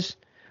guys?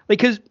 Like,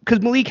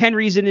 because Malik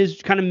Henry's in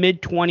his kind of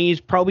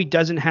mid-20s, probably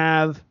doesn't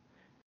have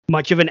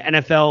much of an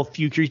NFL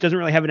future. He doesn't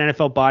really have an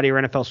NFL body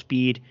or NFL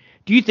speed.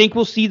 Do you think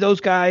we'll see those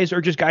guys, or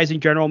just guys in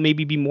general,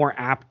 maybe be more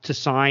apt to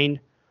sign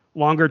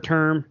longer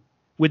term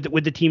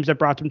with the teams that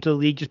brought them to the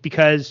league, just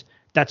because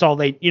that's all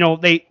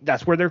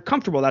that's where they're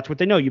comfortable. That's what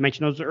they know. You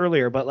mentioned those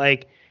earlier, but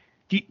like,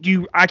 do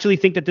you actually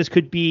think that this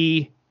could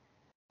be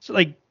so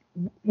like?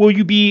 Will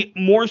you be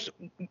more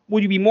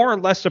or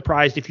less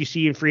surprised if you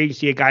see in free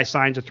agency a guy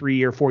signs a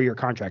 3-year, 4-year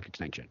contract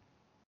extension?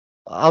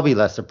 I'll be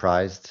less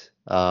surprised.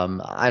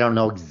 I don't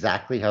know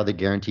exactly how the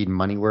guaranteed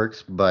money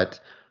works, but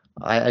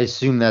I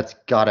assume that's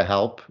got to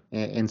help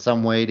in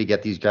some way to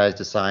get these guys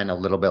to sign a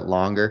little bit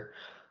longer.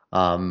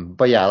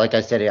 But yeah, like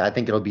I said, I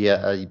think it'll be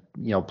a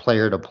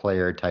player to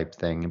player type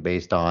thing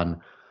based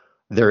on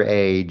their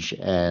age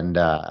and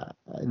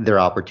their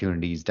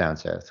opportunities down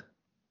south.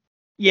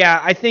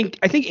 Yeah, I think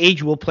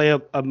age will play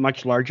a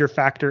much larger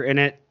factor in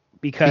it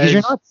because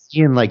you're not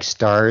seeing like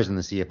stars in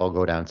the CFL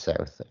go down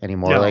south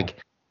anymore. No. Like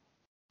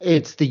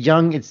it's the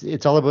young,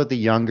 it's all about the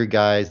younger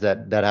guys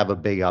that have a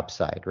big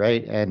upside,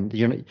 right? And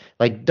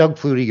like Doug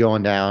Flutie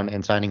going down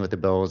and signing with the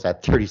Bills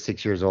at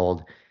 36 years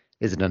old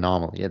is an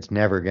anomaly. It's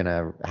never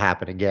gonna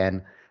happen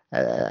again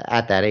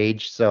at that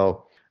age.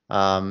 So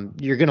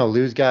you're gonna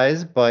lose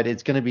guys, but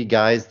it's gonna be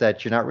guys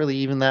that you're not really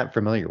even that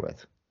familiar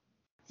with.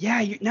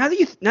 Yeah, now that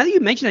you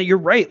mention that, you're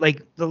right.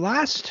 Like the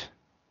last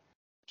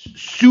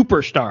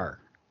superstar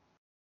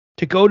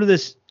to go to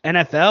this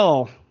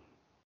NFL,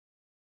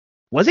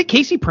 was it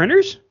Casey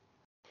Printers?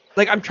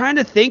 Like I'm trying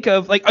to think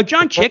of like a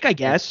John Chick, I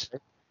guess.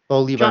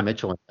 Oh, Levi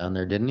Mitchell went down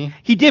there, didn't he?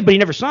 He did, but he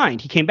never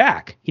signed. He came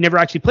back. He never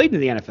actually played in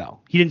the NFL.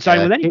 He didn't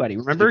sign with anybody.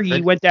 Remember, he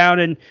went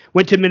down and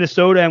went to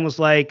Minnesota and was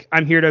like,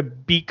 "I'm here to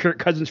beat Kirk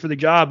Cousins for the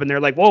job." And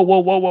they're like, "Whoa, whoa,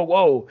 whoa, whoa,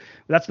 whoa!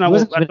 That's not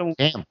what."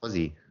 Camp, was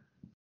he?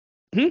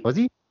 Was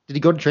he? Did he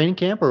go to training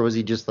camp or was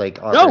he just like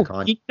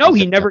he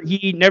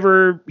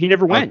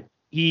never went.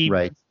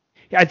 Right.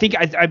 I think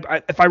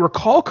I if I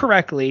recall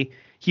correctly,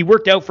 he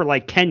worked out for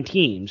like 10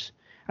 teams.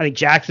 I think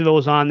Jacksonville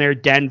was on there,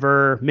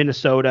 Denver,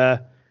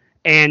 Minnesota,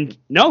 and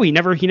no, he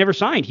never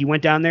signed. He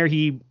went down there.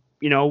 He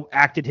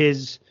acted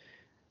his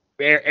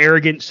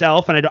arrogant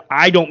self, and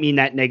I don't mean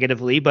that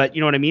negatively, but you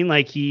know what I mean.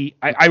 Like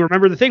I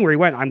remember the thing where he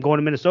went, "I'm going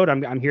to Minnesota.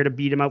 I'm here to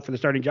beat him out for the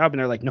starting job," and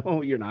they're like,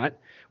 "No, you're not.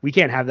 We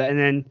can't have that." And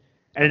then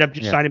ended up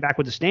just signing back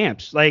with the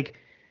Stamps. Like,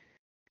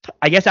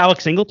 I guess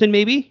Alex Singleton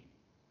maybe.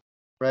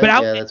 Right.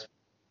 But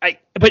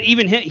but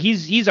even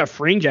he's a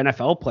fringe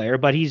NFL player,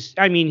 but he's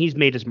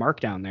made his mark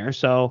down there.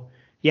 So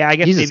yeah, I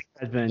guess maybe he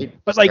has been.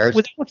 But like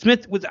was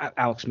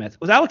Alex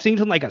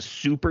Singleton like a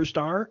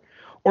superstar,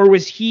 or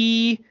was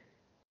he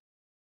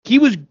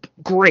was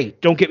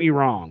great? Don't get me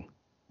wrong.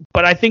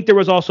 But I think there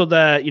was also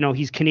the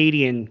he's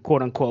Canadian,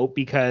 quote unquote,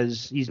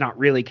 because he's not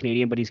really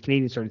Canadian, but he's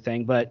Canadian sort of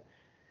thing. But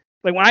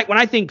like when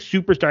I think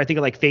superstar, I think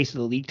of like face of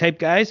the league type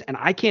guys, and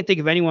I can't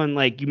think of anyone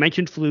like you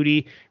mentioned.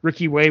 Flutie,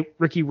 Ricky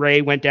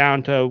Ray went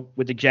down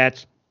with the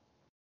Jets.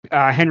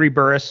 Henry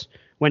Burris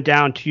went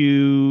down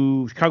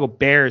to Chicago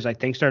Bears, I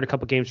think, started a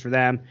couple games for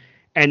them,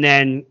 and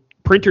then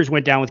Printers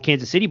went down with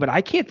Kansas City. But I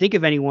can't think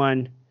of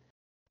anyone.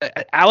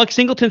 Alex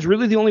Singleton's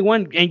really the only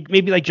one, and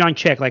maybe like John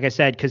Chick, like I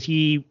said, because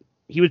he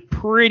was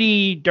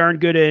pretty darn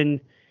good in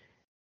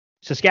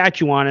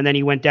Saskatchewan, and then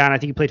he went down. I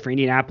think he played for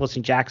Indianapolis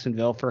and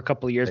Jacksonville for a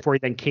couple of years before he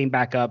then came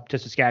back up to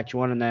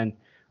Saskatchewan, and then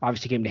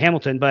obviously came to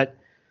Hamilton. But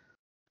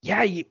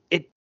yeah,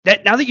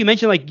 now that you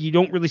mentioned like you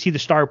don't really see the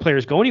star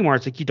players go anymore,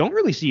 it's like you don't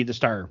really see the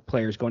star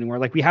players go anymore.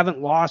 Like we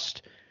haven't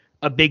lost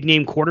a big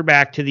name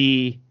quarterback to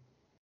the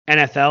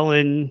NFL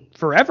in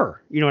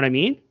forever. You know what I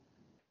mean?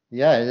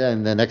 Yeah,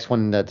 and the next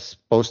one that's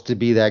supposed to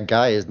be that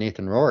guy is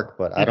Nathan Rourke,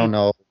 but I don't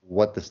know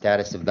what the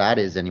status of that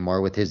is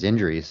anymore with his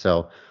injuries.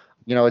 So.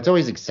 It's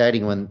always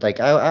exciting when, like,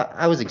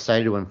 I was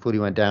excited when Flutie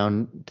went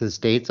down to the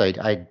States.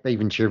 I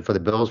even cheered for the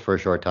Bills for a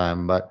short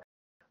time, but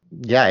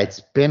yeah,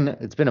 it's been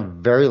a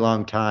very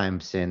long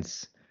time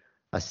since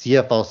a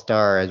CFL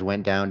star has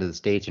went down to the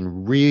States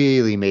and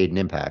really made an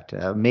impact.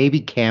 Maybe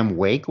Cam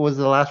Wake was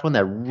the last one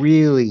that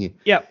really,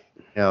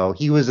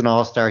 he was an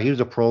all-star. He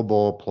was a Pro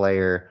Bowl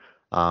player,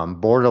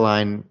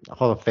 borderline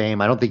Hall of Fame.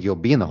 I don't think he'll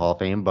be in the Hall of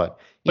Fame, but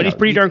he's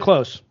pretty darn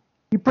close.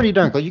 He's pretty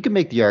darn close. You can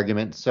make the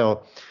argument.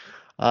 So.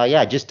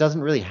 It just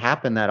doesn't really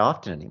happen that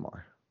often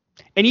anymore.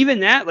 And even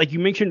that, like you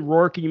mentioned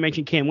Rourke and you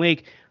mentioned Cam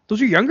Wake, those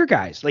are younger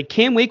guys. Like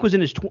Cam Wake was in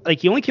his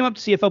he only came up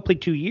to CFL,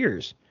 played 2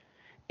 years,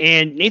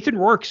 and Nathan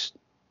Rourke's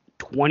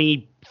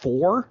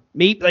 24.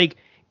 Maybe like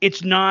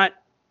it's not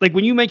like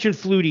when you mentioned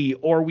Flutie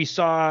or we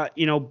saw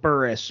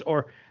Burris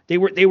or they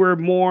were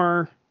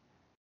more.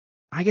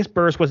 I guess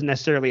Burris wasn't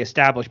necessarily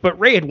established, but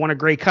Ray had won a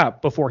Grey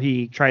Cup before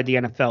he tried the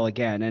NFL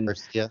again, and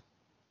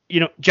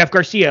Jeff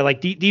Garcia,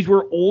 like these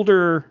were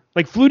older.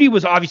 Like Flutie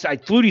was obviously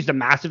Flutie's the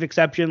massive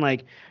exception.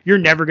 Like you're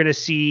never gonna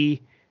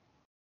see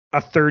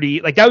a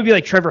 30. Like that would be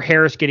like Trevor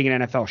Harris getting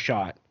an NFL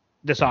shot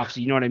this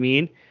offseason. You know what I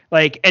mean?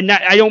 Like, and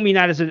that I don't mean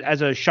that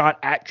as a shot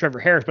at Trevor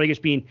Harris, but I guess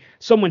being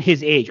someone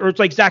his age, or it's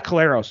like Zach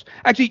Collaros.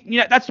 Actually,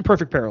 that's the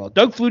perfect parallel.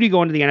 Doug Flutie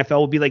going to the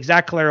NFL would be like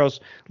Zach Collaros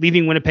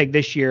leaving Winnipeg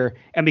this year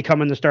and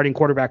becoming the starting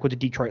quarterback with the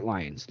Detroit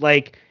Lions.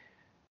 Like.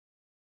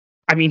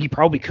 I mean, he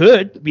probably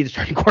could be the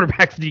starting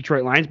quarterback for the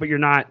Detroit Lions, but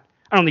I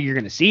don't think you're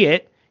going to see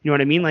it. You know what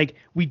I mean? Like,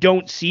 we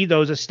don't see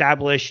those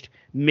established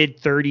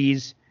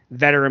mid-30s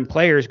veteran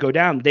players go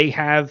down.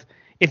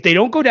 If they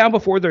don't go down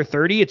before they're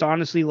 30, it's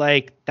honestly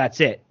like,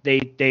 that's it.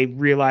 They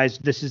realize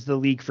this is the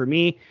league for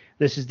me.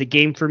 This is the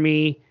game for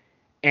me.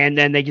 And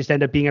then they just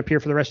end up being up here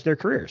for the rest of their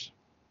careers.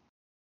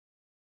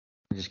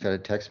 I just got a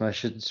text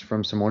message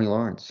from Simone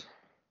Lawrence.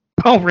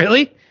 Oh,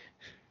 really?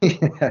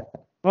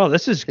 Well,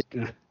 this is...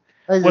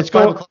 Let's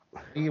go.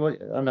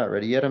 I'm not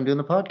ready yet. I'm doing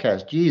the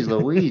podcast. Jeez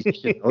Louise. You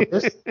should know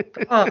this.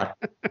 Come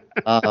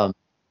on.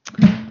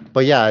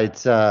 But yeah,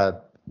 it's... I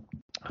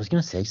was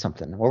going to say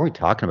something. What were we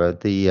talking about?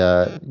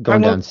 The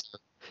going down...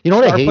 You know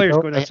what I hate?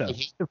 I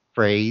hate the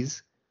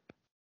phrase,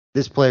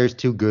 this player's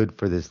too good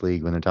for this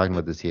league, when they're talking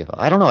about the CFL.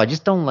 I don't know. I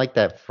just don't like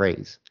that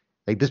phrase.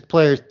 Like, this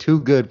player's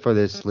too good for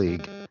this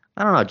league.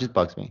 I don't know. It just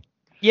bugs me.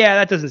 Yeah,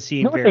 that doesn't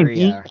seem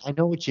very... I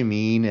know what you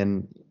mean,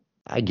 and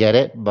I get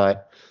it,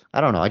 but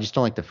I don't know. I just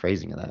don't like the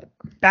phrasing of that.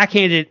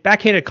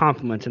 Backhanded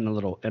compliment in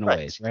a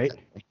ways, right?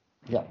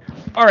 Yeah.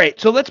 All right,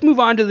 so let's move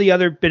on to the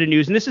other bit of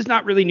news, and this is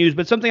not really news,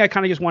 but something I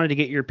kind of just wanted to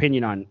get your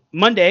opinion on.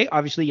 Monday,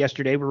 obviously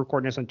yesterday, we're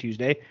recording this on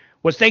Tuesday,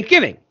 was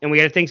Thanksgiving, and we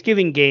had a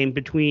Thanksgiving game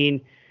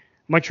between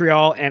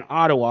Montreal and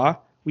Ottawa.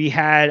 We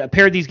had a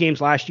pair of these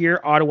games last year.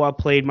 Ottawa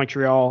played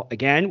Montreal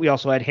again. We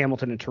also had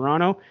Hamilton and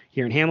Toronto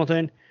here in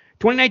Hamilton.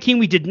 2019,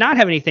 we did not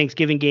have any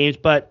Thanksgiving games,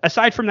 but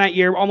aside from that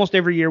year, almost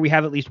every year we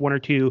have at least one or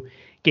two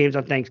games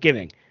on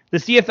Thanksgiving. The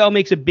CFL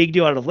makes a big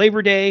deal out of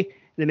Labor Day.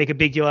 They make a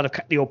big deal out of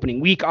the opening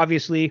week,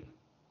 obviously.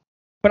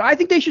 But I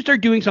think they should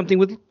start doing something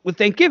with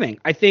Thanksgiving.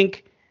 I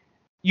think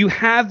you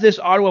have this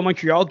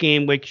Ottawa-Montreal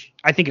game, which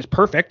I think is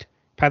perfect.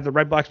 Have the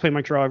Red Blacks play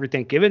Montreal every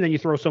Thanksgiving, then you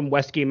throw some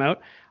West game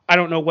out. I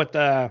don't know what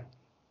the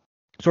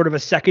sort of a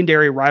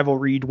secondary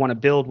rivalry you'd want to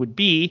build would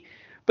be,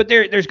 but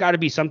there's got to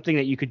be something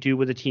that you could do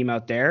with a team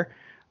out there.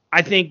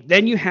 I think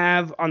then you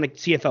have on the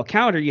CFL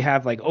calendar, you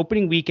have like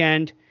opening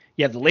weekend,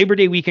 you have the Labor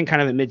Day weekend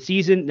kind of in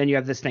mid-season, then you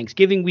have this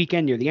Thanksgiving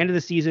weekend near the end of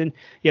the season.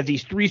 You have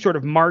these three sort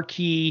of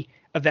marquee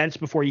events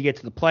before you get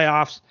to the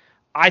playoffs.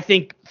 I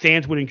think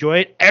fans would enjoy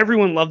it.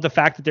 Everyone loved the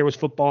fact that there was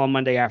football on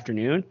Monday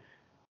afternoon.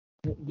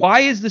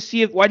 Why is the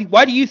CFL?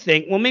 Why do you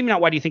think? Well, maybe not.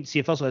 Why do you think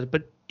the CFL does it?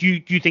 But do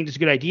you think it's a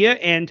good idea?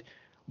 And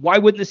why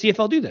wouldn't the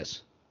CFL do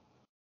this?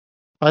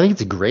 I think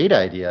it's a great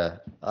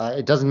idea.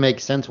 It doesn't make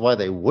sense why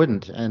they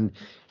wouldn't. And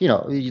you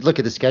look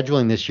at the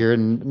scheduling this year,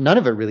 and none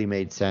of it really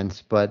made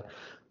sense. But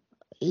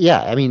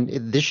yeah, I mean,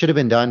 this should have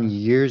been done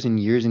years and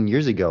years and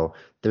years ago.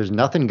 There's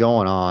nothing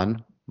going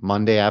on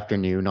Monday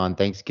afternoon on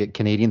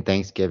Canadian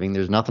Thanksgiving.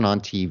 There's nothing on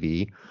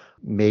TV.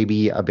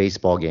 Maybe a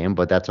baseball game,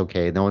 but that's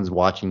okay. No one's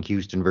watching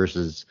Houston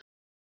versus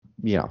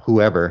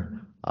whoever.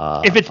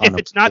 If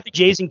it's not the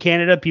Jays in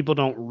Canada, people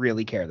don't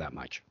really care that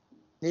much.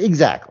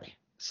 Exactly.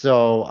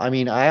 So, I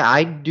mean,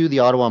 I do the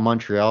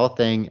Ottawa-Montreal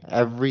thing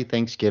every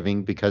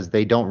Thanksgiving because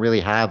they don't really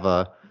have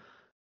a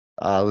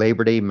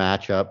Labor Day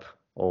matchup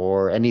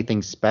or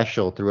anything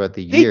special throughout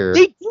the year.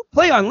 They do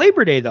play on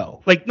Labor Day,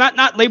 though. Like,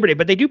 not Labor Day,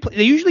 but they do.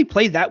 They usually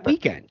play that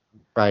weekend.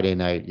 Friday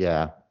night,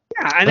 yeah.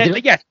 Yeah,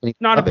 and yes,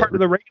 it's not a part of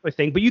the regular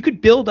thing, but you could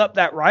build up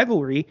that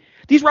rivalry.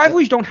 These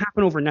rivalries don't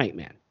happen overnight,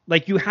 man.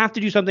 Like, you have to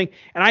do something,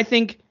 and I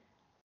think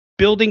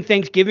building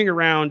Thanksgiving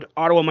around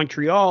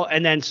Ottawa-Montreal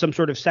and then some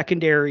sort of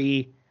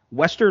secondary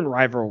Western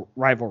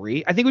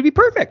rivalry, I think would be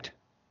perfect.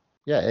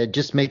 Yeah, it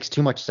just makes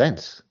too much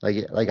sense.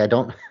 Like I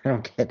don't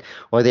get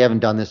why they haven't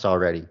done this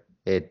already.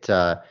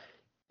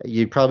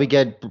 You'd probably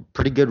get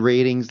pretty good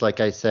ratings. Like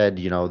I said,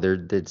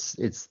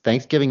 it's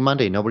Thanksgiving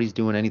Monday. Nobody's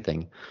doing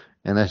anything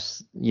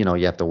unless, you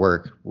have to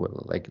work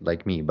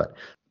like me. But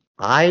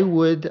I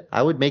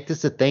would make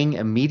this a thing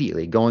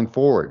immediately going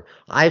forward.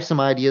 I have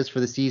some ideas for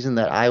the season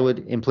that I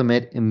would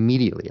implement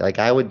immediately. Like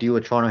I would do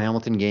a Toronto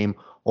Hamilton game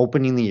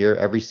opening the year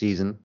every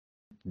season.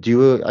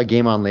 Do a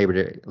game on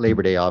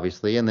Labor Day,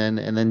 obviously, and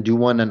then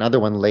do another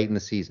one late in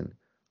the season.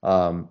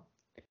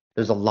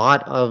 There's a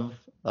lot of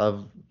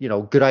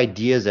good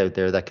ideas out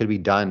there that could be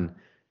done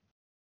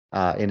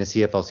in a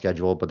CFL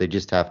schedule, but they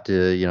just have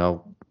to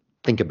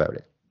think about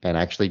it and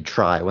actually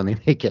try when they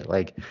make it.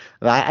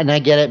 I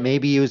get it.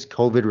 Maybe it was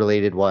COVID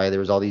related why there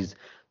was all these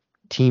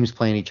teams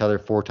playing each other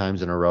 4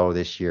 times in a row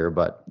this year.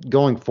 But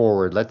going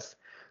forward, let's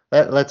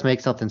make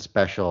something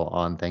special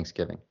on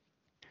Thanksgiving.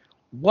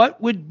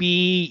 What would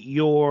be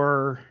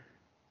your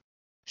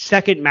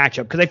second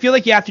matchup? Because I feel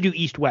like you have to do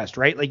East-West,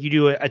 right? Like you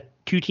do a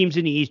 2 teams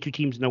in the East, 2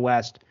 teams in the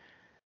West.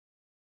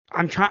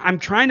 I'm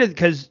trying to,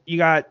 because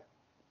I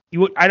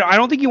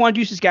don't think you want to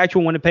do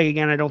Saskatchewan, Winnipeg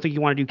again. I don't think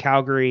you want to do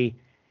Calgary,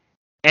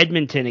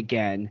 Edmonton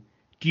again.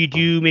 Do you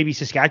do maybe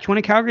Saskatchewan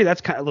and Calgary? That's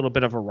kind of a little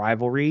bit of a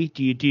rivalry.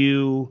 Do you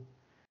do?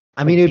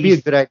 I mean, it'd be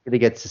a good idea to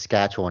get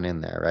Saskatchewan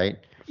in there, right?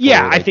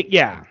 Yeah, I think,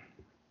 yeah.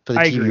 For the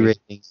TV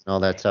ratings and all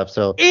that stuff.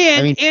 So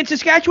and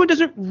Saskatchewan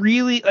doesn't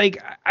really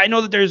I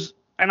know that there's,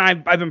 and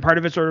I've been part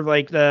of it, sort of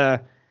like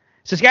the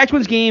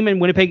Saskatchewan's game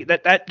and Winnipeg,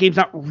 that game's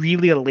not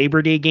really a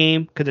Labor Day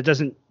game because it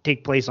doesn't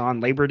take place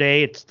on Labor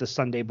Day. It's the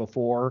Sunday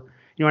before.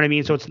 You know what I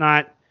mean? So it's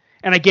not,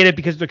 and I get it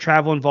because the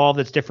travel involved,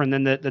 it's different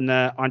than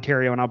the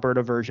Ontario and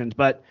Alberta versions.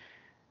 But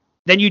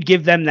then you'd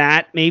give them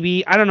that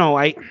maybe. I don't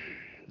know.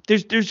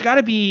 There's got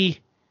to be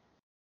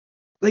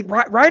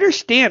Ryder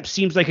Stamp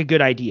seems like a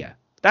good idea.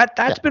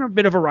 That's been a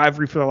bit of a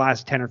rivalry for the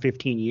last 10 or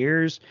 15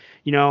 years.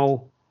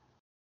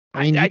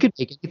 I mean, you could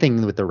make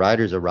anything with the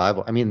Riders a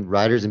rival. I mean,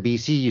 Riders and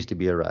BC used to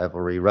be a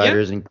rivalry.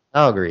 Riders and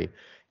Calgary,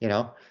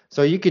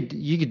 So you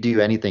could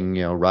do anything,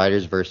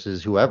 Riders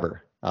versus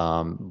whoever.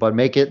 But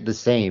make it the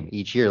same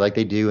each year like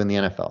they do in the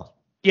NFL.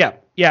 Yeah.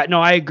 Yeah.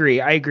 No, I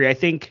agree. I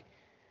think,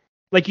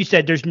 like you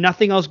said, there's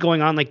nothing else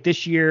going on. Like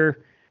this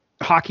year,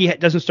 hockey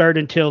doesn't start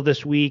until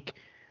this week.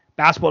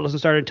 Basketball doesn't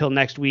start until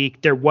next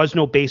week. There was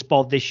no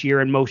baseball this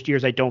year, and most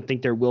years I don't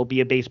think there will be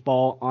a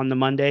baseball on the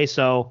Monday.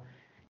 So,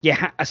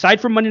 yeah,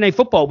 aside from Monday Night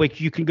Football, which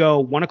you can go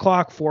 1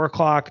 o'clock, 4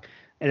 o'clock,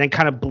 and then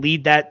kind of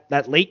bleed that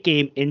late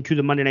game into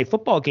the Monday Night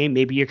Football game.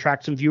 Maybe you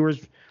attract some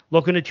viewers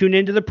looking to tune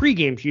into the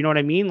pre-games. You know what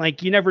I mean?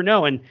 Like, you never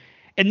know. And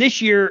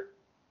this year,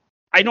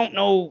 I don't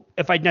know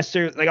if I'd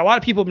necessarily, like, a lot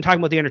of people have been talking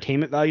about the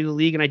entertainment value of the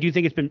league, and I do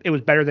think it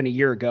was better than a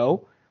year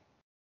ago,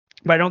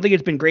 but I don't think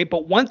it's been great.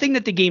 But one thing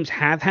that the games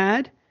have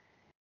had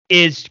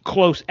is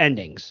close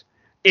endings.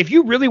 If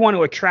you really want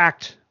to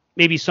attract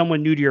maybe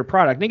someone new to your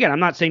product, and again,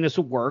 I'm not saying this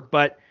will work,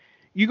 but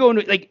you go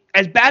into, like,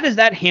 as bad as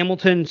that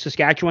Hamilton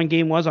Saskatchewan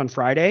game was on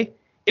Friday,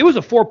 it was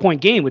a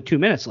 4-point game with 2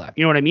 minutes left.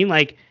 You know what I mean?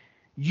 Like,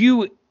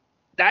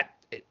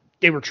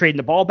 they were trading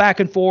the ball back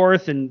and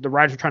forth, and the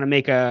Riders were trying to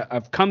make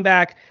a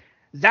comeback.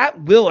 That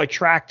will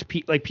attract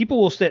people. Like,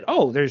 people will say,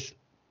 oh, there's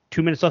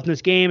 2 minutes left in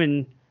this game,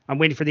 and I'm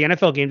waiting for the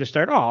NFL game to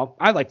start. Oh,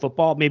 I like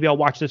football. Maybe I'll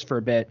watch this for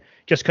a bit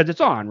just because it's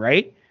on,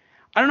 right?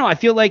 I don't know. I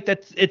feel like I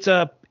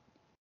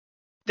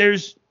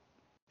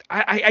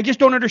just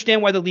don't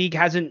understand why the league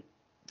hasn't,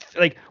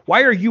 like,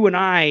 why are you and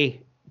I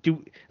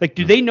do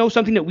they know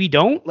something that we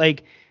don't?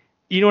 Like,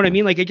 you know what I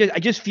mean? Like,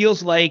 it just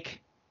feels like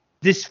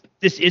this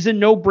is a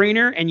no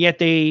brainer. And yet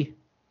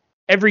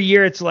every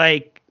year it's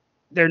like,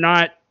 they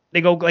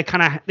go like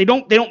kind of, they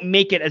don't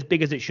make it as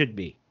big as it should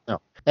be.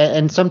 No.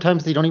 And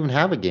sometimes they don't even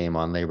have a game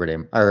on Labor Day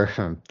or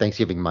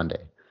Thanksgiving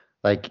Monday.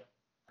 Like,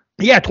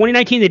 yeah,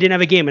 2019, they didn't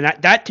have a game. And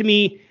that to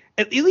me,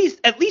 at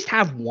least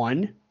have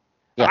one.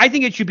 Yeah. I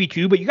think it should be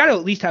 2, but you got to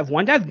at least have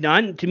one. To have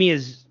none, to me,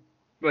 is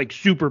like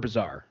super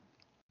bizarre.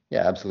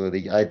 Yeah,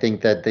 absolutely. I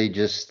think that they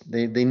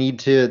need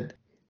to,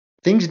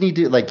 things need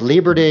to, like,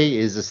 Labor Day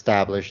is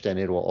established and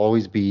it will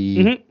always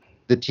be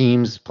the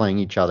teams playing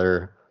each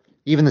other.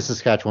 Even the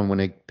Saskatchewan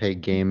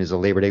Winnipeg game is a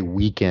Labor Day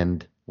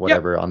weekend,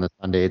 whatever, on the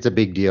Sunday. It's a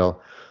big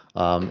deal.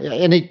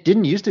 And it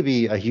didn't used to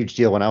be a huge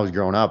deal when I was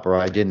growing up, or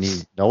I didn't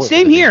even know it.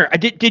 Same here.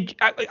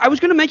 I was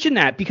going to mention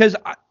that because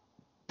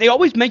they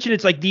always mention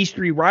it's like these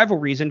 3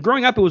 rivalries, and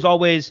growing up it was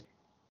always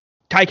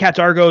Ticats,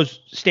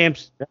 Argos,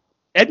 Stamps,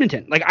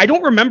 Edmonton. Like, I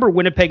don't remember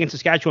Winnipeg and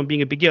Saskatchewan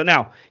being a big deal.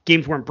 Now,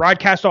 games weren't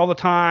broadcast all the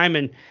time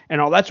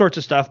and all that sorts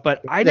of stuff,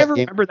 but I never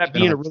remember that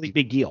being a really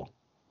big deal.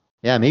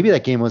 Yeah, maybe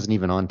that game wasn't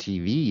even on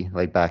TV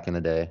like back in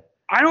the day.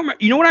 I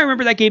don't. You know what I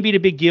remember that game being a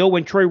big deal?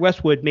 When Troy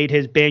Westwood made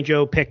his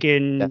banjo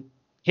picking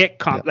hit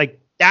comp. Like,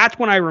 that's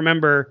when I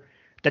remember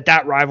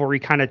that rivalry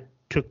kind of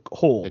took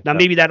hold. Now,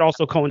 maybe that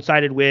also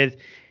coincided with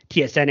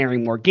TSN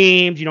airing more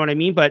games, you know what I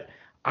mean? But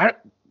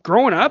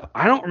growing up,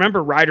 I don't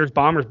remember Riders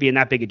Bombers being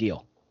that big a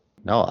deal.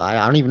 No,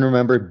 I don't even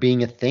remember it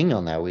being a thing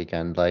on that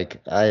weekend.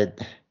 Like, to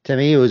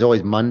me, it was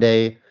always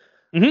Monday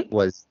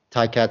was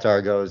Ticats,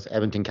 Argos,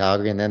 Edmonton,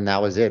 Calgary, and then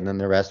that was it. And then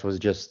the rest was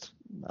just,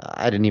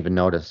 I didn't even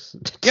notice,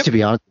 to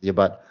be honest with you.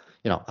 But,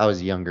 I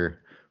was a younger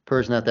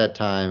person at that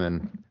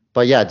time.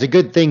 But yeah, it's a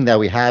good thing that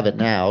we have it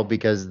now,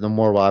 because the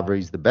more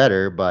rivalries, the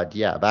better. But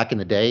yeah, back in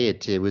the day,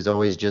 it was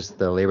always just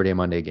the Labor Day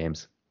Monday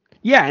games.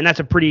 Yeah, and that's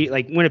a pretty,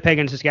 like, Winnipeg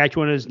and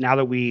Saskatchewan is, now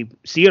that we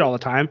see it all the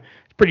time,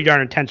 it's a pretty darn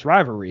intense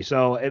rivalry.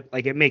 So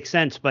it makes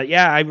sense. But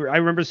yeah, I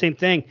remember the same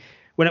thing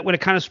when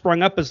it kind of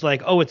sprung up as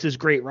like, oh, it's this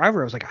great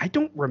rivalry. I was like, I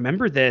don't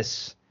remember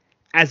this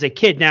as a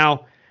kid.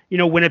 Now,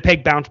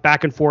 Winnipeg bounced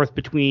back and forth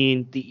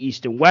between the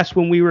East and West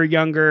when we were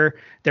younger.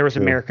 There was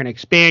American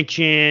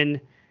expansion.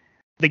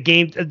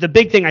 The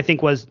big thing I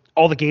think was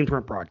all the games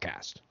weren't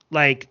broadcast.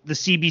 Like, the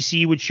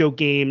CBC would show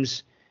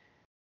games,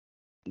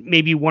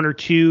 maybe 1 or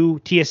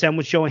 2. TSM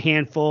would show a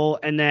handful,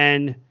 and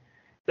then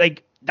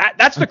like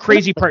that's the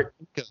crazy part.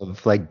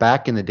 Of, like,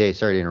 back in the day,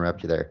 sorry to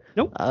interrupt you there.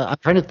 Nope. I'm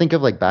trying to think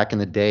of, like, back in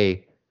the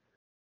day,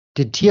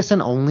 did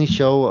TSN only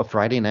show a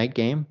Friday night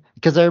game?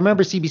 Because I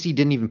remember CBC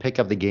didn't even pick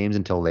up the games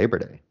until Labor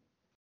Day.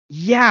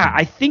 Yeah,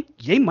 I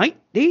think they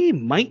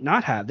might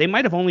not have. They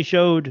might have only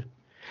showed,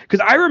 because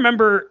I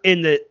remember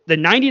in the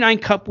 99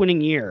 Cup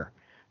winning year,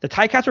 the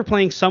Ticats were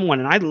playing someone,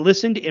 and I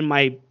listened in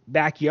my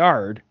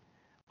backyard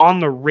on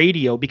the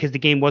radio because the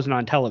game wasn't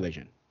on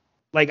television.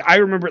 Like, I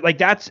remember,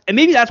 like, and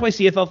maybe that's why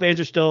CFL fans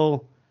are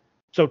still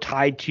so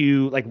tied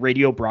to, like,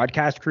 radio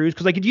broadcast crews.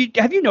 Because, like,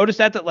 have you noticed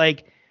that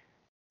like,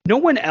 no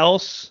one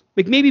else,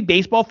 like, maybe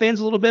baseball fans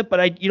a little bit,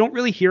 but you don't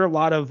really hear a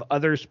lot of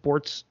other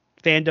sports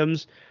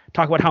fandoms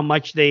talk about how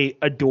much they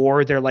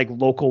adore their, like,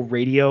 local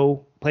radio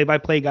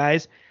play-by-play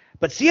guys.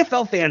 But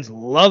CFL fans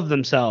love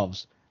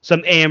themselves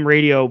some AM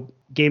radio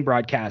game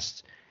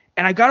broadcasts.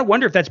 And I got to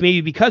wonder if that's maybe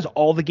because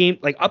all the game,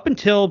 like, up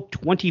until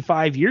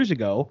 25 years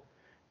ago,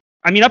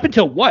 I mean, up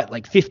until what,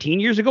 like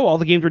 15 years ago, all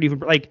the games weren't even,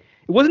 like,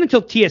 it wasn't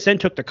until TSN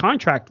took the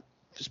contract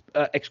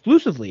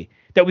exclusively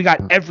that we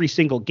got every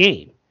single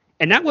game.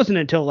 And that wasn't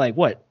until, like,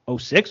 what,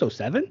 06,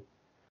 07?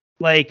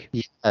 Like,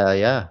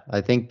 Yeah.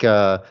 I think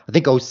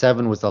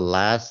 '07 was the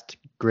last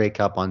Grey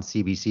Cup on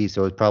CBC,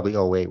 so it's probably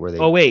 '08 where they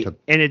oh wait, took.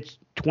 and it's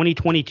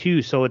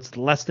 2022, so it's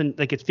less than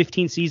like it's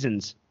 15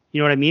 seasons. You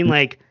know what I mean?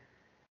 Like,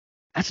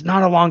 that's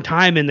not a long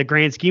time in the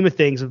grand scheme of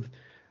things. Of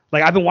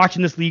like, I've been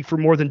watching this league for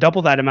more than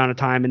double that amount of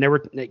time, and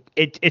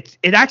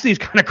it actually is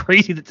kind of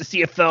crazy that the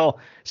CFL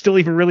still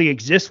even really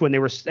exists when they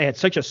had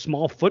such a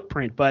small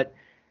footprint. But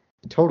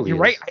Totally you're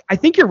is. right. I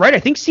think you're right. I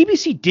think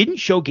CBC didn't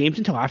show games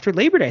until after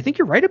Labor Day. I think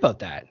you're right about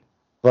that.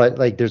 But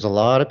like, there's a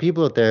lot of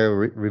people out there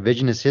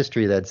revisionist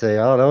history that say,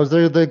 "Oh, those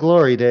are the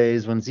glory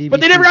days when CBC." But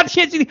they never got the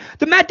chance to see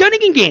the Matt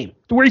Dunnigan game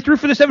where he threw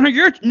for the 700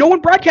 yards. No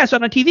one broadcast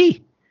that on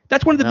TV.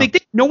 That's one of the big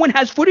things. No one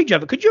has footage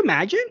of it. Could you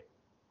imagine?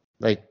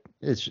 Like,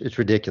 it's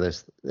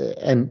ridiculous.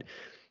 And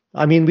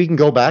I mean, we can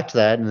go back to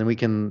that, and then we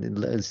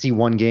can see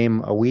one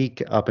game a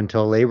week up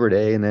until Labor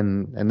Day, and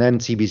then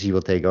CBC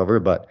will take over.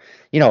 But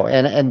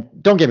and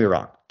don't get me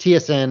wrong,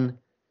 TSN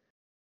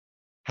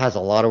has a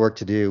lot of work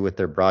to do with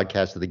their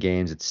broadcast of the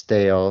games. It's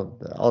stale,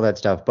 all that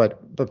stuff.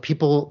 But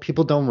people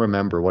don't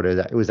remember what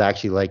it was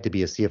actually like to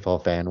be a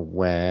CFL fan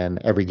when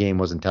every game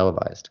wasn't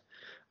televised.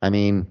 I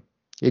mean,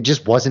 it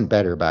just wasn't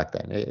better back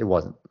then. It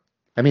wasn't.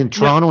 I mean,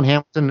 Toronto and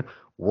Hamilton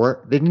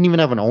they didn't even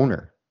have an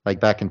owner like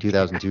back in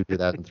 2002,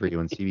 2003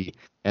 when CB,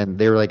 and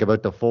they were like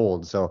about to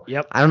fold. So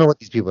Yep. I don't know what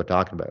these people are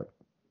talking about.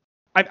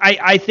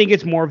 I think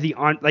it's more of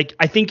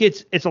I think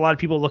it's a lot of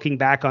people looking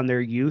back on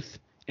their youth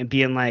and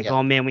being like,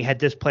 oh man, we had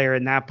this player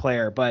and that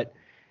player, but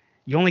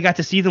you only got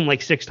to see them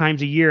like 6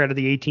 times a year out of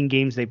the 18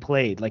 games they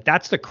played. Like,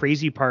 that's the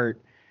crazy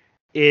part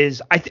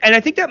is I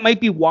think that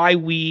might be why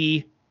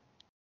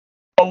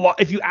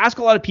if you ask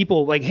a lot of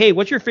people like, hey,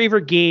 what's your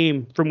favorite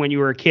game from when you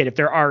were a kid, if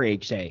they're our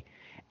age, say,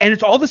 and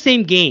it's all the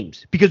same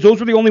games because those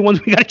were the only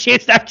ones we got a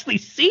chance to actually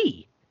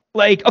see.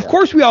 Like, of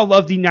course we all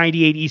love the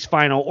 98 East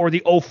Final or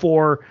the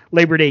 04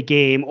 Labor Day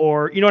game,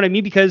 or, you know what I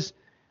mean? Because,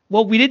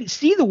 well, we didn't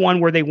see the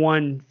one where they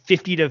won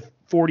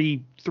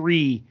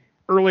 50-43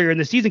 earlier in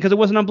the season because it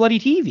wasn't on bloody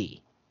TV.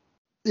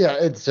 Yeah,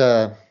 it's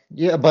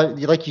but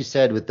like you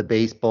said, with the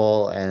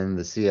baseball and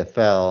the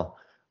CFL,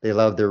 they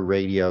love their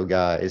radio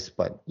guys,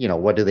 but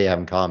what do they have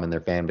in common?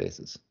 Their fan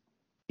bases.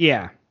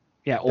 Yeah,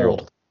 They're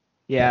old.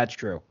 Yeah, that's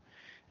true.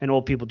 And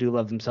old people do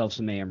love themselves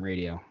some AM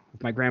radio.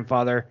 If my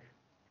grandfather,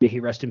 may he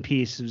rest in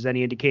peace, was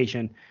any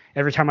indication,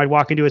 every time I'd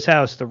walk into his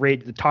house,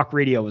 the talk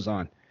radio was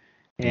on.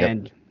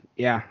 And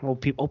yeah, old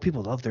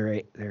people love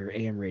their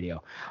AM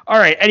radio. All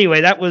right.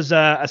 Anyway, that was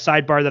a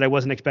sidebar that I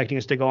wasn't expecting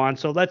us to go on.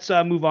 So let's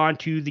move on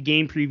to the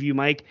game preview,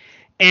 Mike.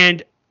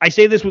 And I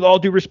say this with all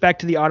due respect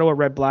to the Ottawa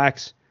Red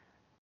Blacks,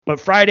 but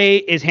Friday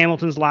is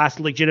Hamilton's last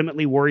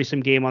legitimately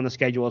worrisome game on the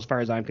schedule as far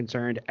as I'm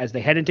concerned, as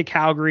they head into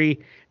Calgary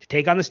to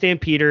take on the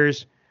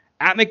Stampeders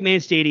at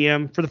McMahon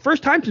Stadium. For the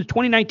first time since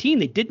 2019,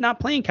 they did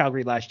not play in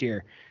Calgary last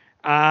year.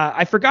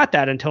 I forgot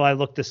that until I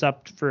looked this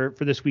up for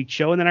this week's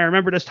show. And then I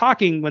remembered us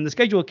talking when the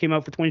schedule came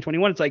out for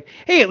 2021. It's like,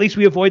 hey, at least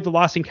we avoid the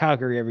loss in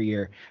Calgary every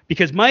year.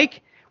 Because,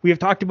 Mike, we have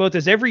talked about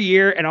this every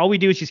year, and all we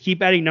do is just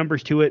keep adding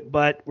numbers to it,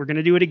 but we're going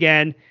to do it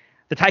again.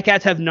 The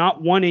Ticats have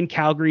not won in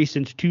Calgary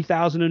since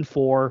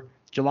 2004,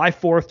 July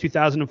 4th,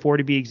 2004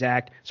 to be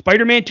exact.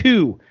 Spider-Man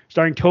 2,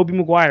 starring Tobey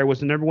Maguire, was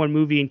the #1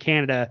 movie in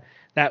Canada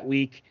that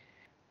week.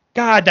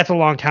 God, that's a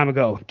long time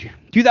ago.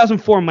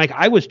 2004, Mike,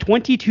 I was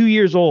 22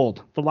 years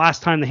old the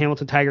last time the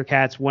Hamilton Tiger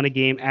Cats won a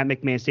game at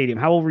McMahon Stadium.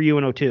 How old were you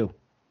in 02?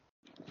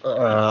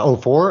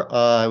 04?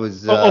 I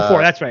was...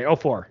 04, that's right,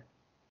 04.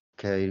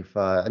 Okay,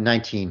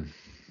 19.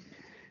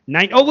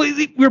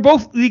 We were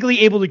both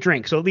legally able to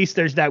drink, so at least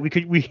there's that. We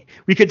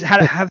could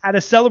have had a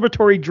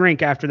celebratory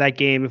drink after that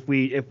game if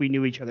we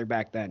knew each other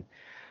back then.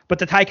 But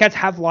the Ticats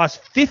have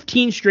lost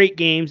 15 straight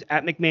games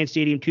at McMahon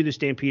Stadium to the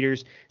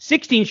Stampeders.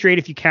 16 straight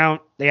if you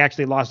count. They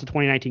actually lost the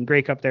 2019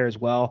 Grey Cup there as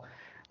well.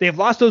 They have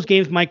lost those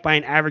games, Mike, by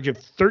an average of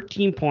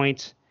 13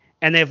 points,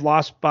 and they've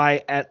lost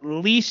by at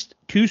least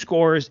 2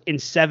 scores in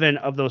 7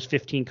 of those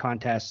 15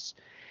 contests.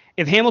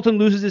 If Hamilton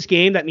loses this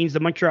game, that means the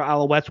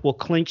Montreal Alouettes will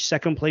clinch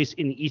second place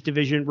in the East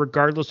Division,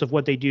 regardless of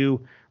what they do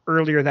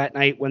earlier that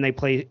night when they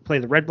play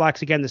the Red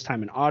Blacks again, this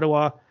time in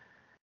Ottawa.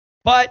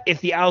 But if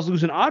the Owls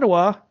lose in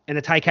Ottawa and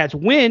the Ticats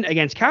win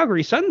against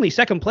Calgary, suddenly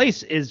second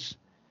place is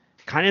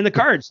kind of in the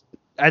cards.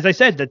 As I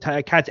said, the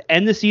Ticats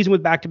end the season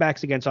with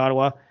back-to-backs against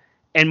Ottawa,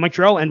 and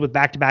Montreal end with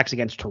back-to-backs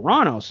against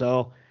Toronto.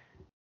 So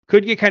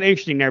could get kind of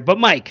interesting there. But,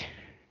 Mike,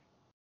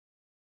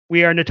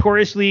 we are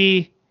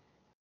notoriously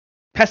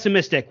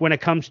pessimistic when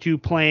it comes to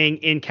playing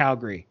in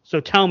Calgary.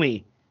 So tell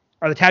me,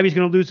 are the Tabbies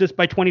going to lose this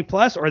by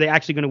 20+, or are they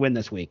actually going to win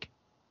this week?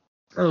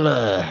 I'm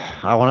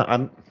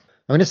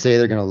going to say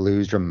they're going to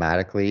lose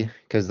dramatically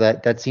because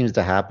that seems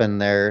to happen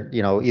there.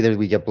 Either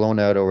we get blown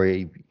out or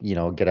we,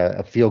 get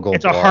a field goal.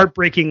 It's block. A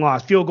heartbreaking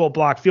loss. Field goal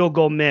block, field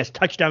goal miss,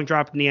 touchdown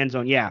dropped in the end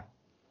zone. Yeah.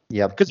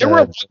 Yep. Because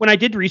when I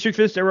did research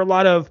for this, there were a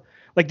lot of,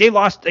 like, they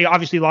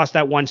obviously lost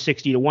that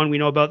 160-1 we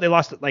know about. They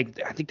lost, I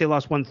think they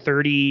lost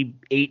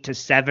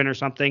 138-7 or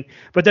something.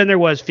 But then there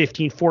was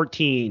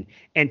 15-14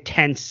 and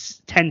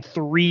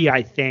 10-3,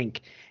 I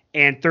think,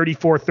 and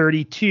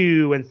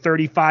 34-32 and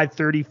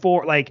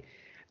 35-34. Like,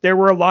 there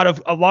were a lot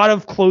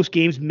of close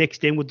games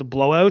mixed in with the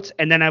blowouts.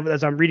 And then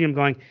as I'm reading them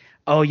going,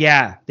 oh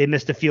yeah, they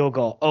missed a field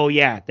goal. Oh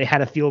yeah, they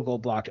had a field goal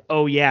blocked.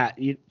 Oh yeah.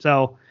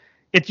 So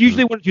it's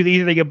usually one or two.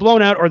 Either they get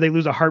blown out or they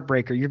lose a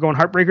heartbreaker. You're going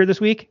heartbreaker this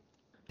week?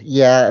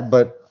 Yeah,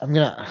 but I'm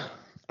gonna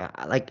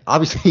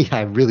obviously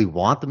I really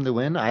want them to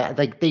win.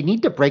 They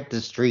need to break the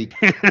streak.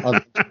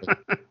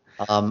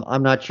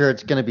 I'm not sure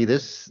it's gonna be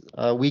this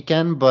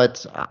weekend,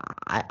 but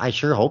I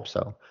sure hope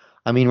so.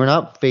 I mean, we're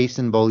not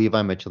facing Bo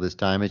Levi Mitchell this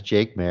time. It's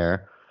Jake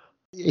Maier.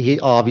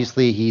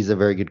 He's a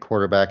very good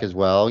quarterback as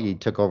well. He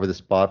took over the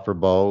spot for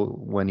Bo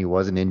when he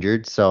wasn't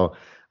injured, so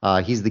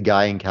he's the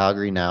guy in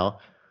Calgary now.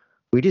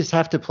 We just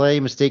have to play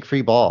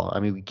mistake-free ball. I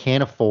mean, we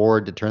can't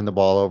afford to turn the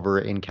ball over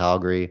in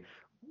Calgary.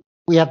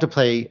 We have to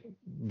play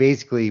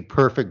basically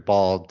perfect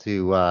ball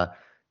to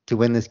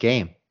win this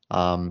game.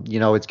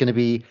 It's going to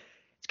be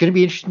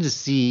interesting to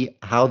see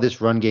how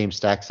this run game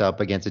stacks up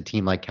against a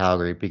team like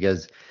Calgary,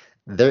 because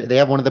they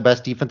have one of the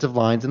best defensive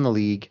lines in the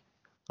league.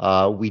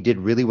 We did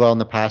really well in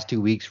the past 2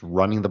 weeks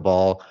running the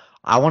ball.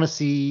 I want to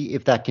see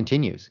if that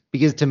continues,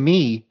 because to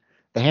me,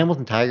 the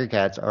Hamilton Tiger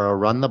Cats are a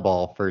run the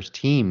ball first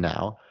team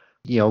now,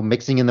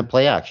 mixing in the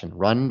play action,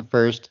 run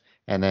first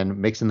and then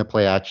mix in the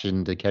play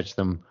action to catch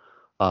them,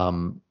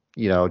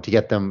 to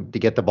get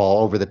the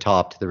ball over the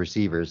top to the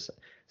receivers.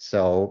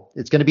 So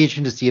it's going to be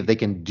interesting to see if they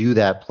can do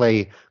that,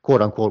 play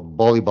quote unquote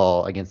bully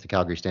ball against the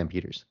Calgary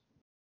Stampeders.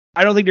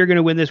 I don't think they're going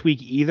to win this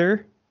week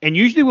either. And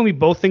usually when we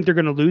both think they're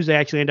going to lose, they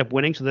actually end up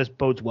winning. So this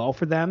bodes well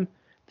for them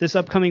this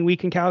upcoming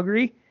week in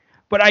Calgary.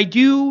 But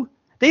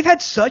they've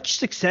had such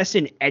success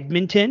in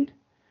Edmonton.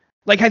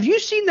 Like, have you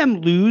seen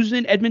them lose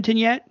in Edmonton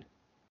yet?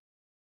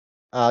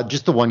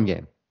 Just the one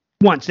game.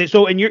 Once.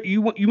 So, and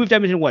you moved to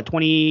Edmonton, what,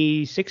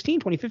 2016,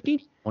 2015?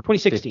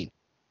 2016.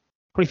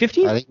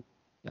 2015?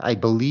 I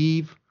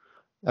believe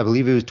it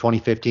was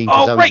 2015.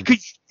 Oh, right,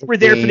 because you were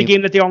there for the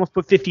game that they almost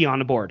put 50 on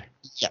the board.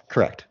 Yeah,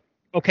 correct.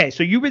 Okay,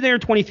 so you were there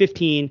in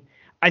 2015.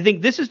 I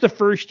think this is the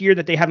first year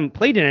that they haven't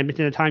played in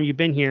Edmonton the time you've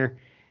been here,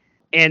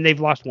 and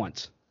they've lost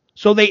once.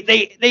 So they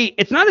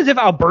it's not as if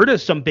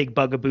Alberta's some big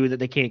bugaboo that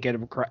they can't get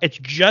across. It's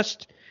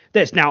just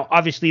this. Now,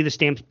 obviously, the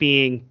Stamps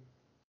being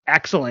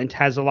excellent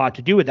has a lot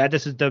to do with that.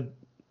 This is the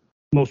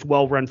most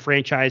well-run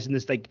franchise in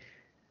this. Like,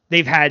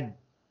 they've been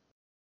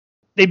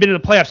in the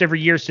playoffs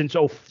every year since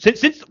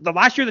the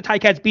last year the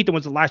Ticats beat them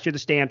was the last year the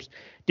Stamps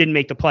didn't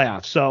make the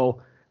playoffs.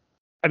 So,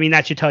 I mean,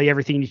 that should tell you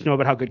everything you need to know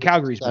about how good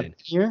Calgary's been.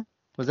 Year?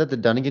 Was that the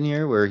Dunnigan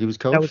year where he was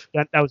coach?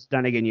 That was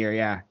Dunnigan year,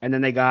 yeah. And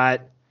then they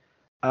got,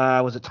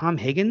 was it Tom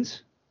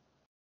Higgins?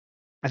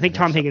 I think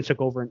Tom Higgins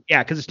took over.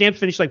 Yeah, because the Stamps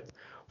finished like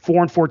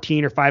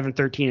 4-14 or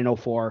 5-13 in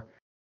 04.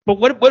 But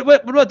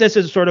what about this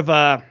as sort of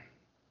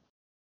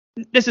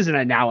this is an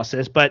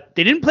analysis, but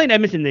they didn't play in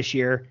Edmonton this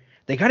year.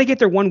 They got to get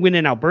their one win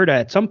in Alberta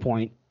at some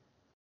point.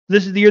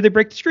 This is the year they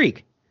break the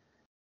streak.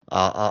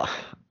 I'll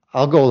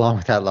go along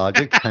with that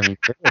logic. I mean,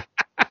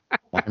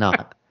 why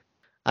not?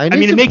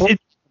 It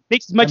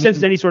makes as much sense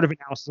as any sort of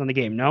analysis on the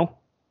game, no?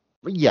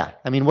 Yeah.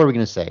 I mean, what are we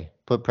going to say?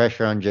 Put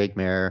pressure on Jake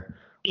Maier,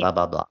 blah,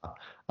 blah, blah.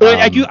 But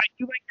I do like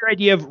your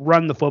idea of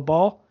run the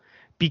football,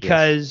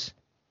 because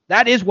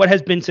that is what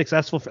has been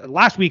successful.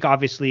 Last week,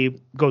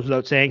 obviously, goes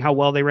without saying how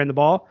well they ran the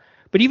ball.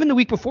 But even the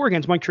week before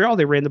against Montreal,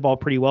 they ran the ball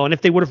pretty well. And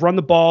if they would have run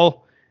the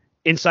ball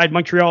inside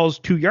Montreal's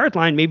 2-yard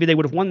line, maybe they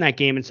would have won that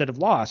game instead of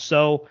lost.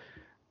 So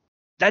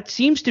that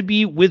seems to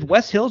be, with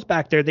Wes Hills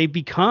back there, they've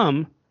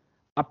become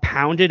a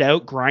pounded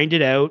out,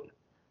 grinded out,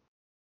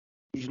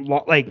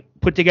 like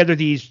put together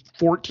these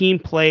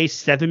 14-play,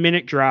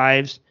 7-minute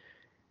drives.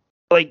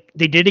 Like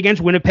they did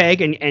against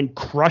Winnipeg and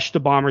crushed the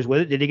Bombers with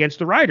it. Did against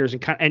the Riders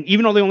and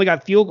even though they only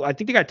got field goal, I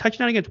think they got a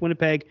touchdown against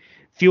Winnipeg,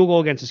 field goal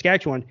against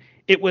Saskatchewan.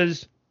 It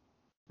was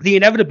the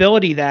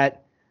inevitability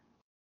that,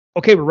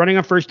 okay, we're running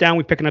on first down,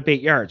 we're picking up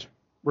 8 yards.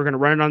 We're going to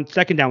run it on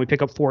second down, we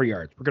pick up 4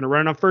 yards. We're going to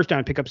run it on first down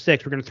and pick up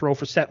 6. We're going to throw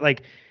for set.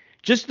 Like,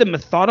 just the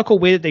methodical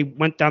way that they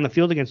went down the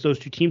field against those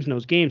two teams in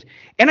those games.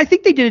 And I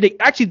think they did it.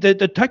 Actually,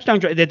 the touchdown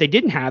drive that they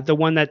didn't have, the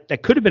one that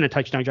could have been a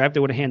touchdown drive, they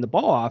would have handed the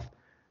ball off.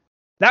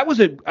 That was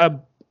a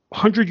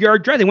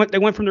 100-yard drive. They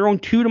went from their own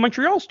 2 to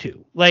Montreal's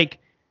 2. Like,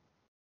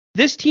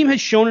 this team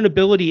has shown an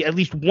ability at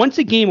least once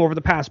a game over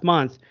the past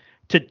month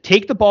to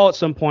take the ball at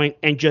some point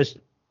and just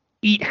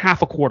eat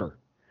half a quarter.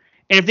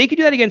 And if they could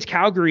do that against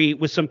Calgary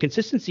with some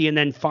consistency and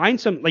then find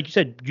some, like you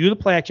said, do the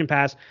play action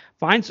pass,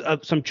 find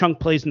some chunk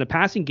plays in the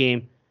passing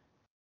game,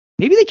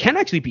 maybe they can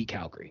actually beat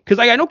Calgary. Because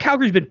I know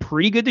Calgary's been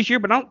pretty good this year,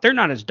 but they're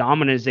not as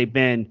dominant as they've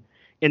been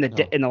in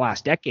the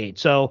last decade.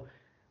 So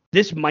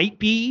this might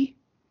be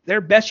their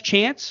best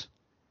chance,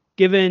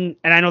 given,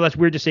 and I know that's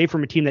weird to say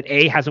from a team that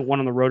A, hasn't won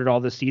on the road at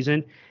all this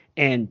season,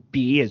 and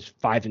B, is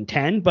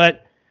 5-10,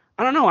 but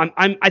I don't know.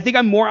 I think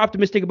I'm more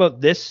optimistic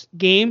about this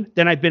game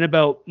than I've been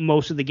about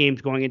most of the games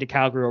going into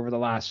Calgary over the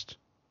last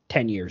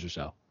 10 years or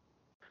so.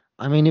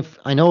 I mean,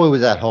 I know it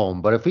was at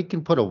home, but if we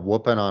can put a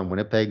whooping on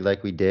Winnipeg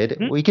like we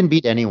did, we can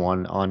beat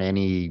anyone on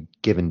any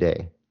given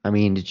day. I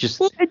mean, it's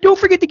just... Well, and don't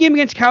forget the game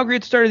against Calgary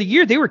at the start of the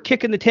year. They were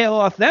kicking the tail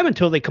off them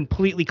until they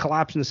completely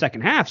collapsed in the second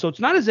half. So it's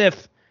not as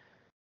if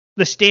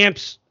the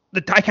Stamps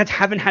the Ticats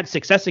haven't had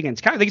success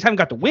against Calgary. They just haven't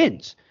got the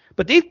wins,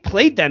 but they've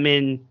played them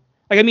in.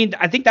 Like, I mean,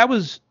 I think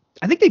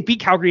they beat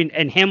Calgary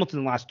and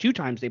Hamilton the last 2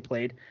 times they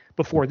played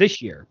before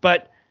this year.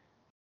 But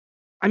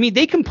I mean,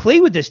 they can play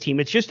with this team.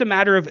 It's just a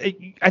matter of.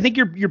 I think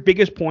your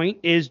biggest point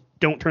is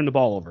don't turn the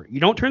ball over. You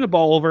don't turn the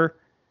ball over,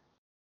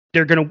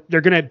 they're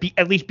gonna be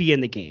at least be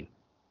in the game.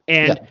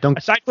 And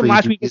aside from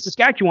last week in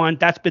Saskatchewan,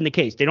 that's been the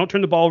case. They don't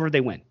turn the ball over,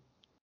 they win.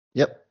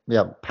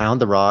 Yep. Pound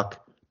the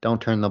rock.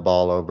 Don't turn the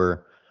ball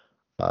over.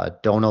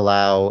 Don't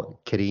allow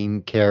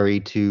Kadeem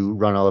Carey to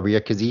run all over you,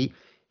 because he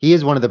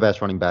is one of the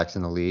best running backs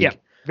in the league. Yeah,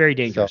 very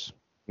dangerous.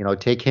 So,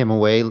 take him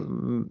away,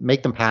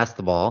 make them pass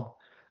the ball,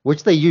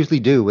 which they usually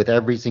do with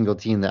every single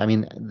team.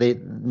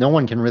 No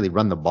one can really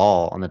run the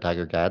ball on the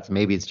Tiger Cats.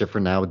 Maybe it's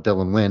different now with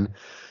Dylan Wynn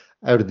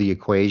out of the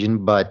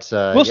equation, but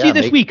we'll see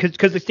this week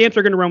because the Stamps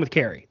are going to run with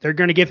Carey. They're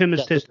going to give him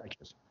his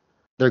touches.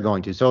 They're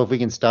going to. So if we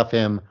can stuff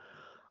him,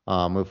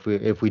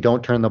 if we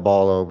don't turn the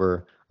ball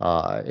over,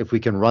 if we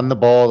can run the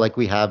ball like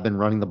we have been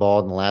running the ball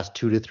in the last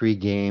 2 to 3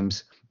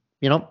 games,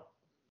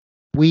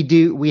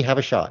 we have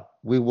a shot.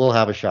 We will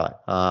have a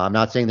shot. I'm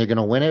not saying they're going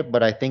to win it,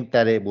 but I think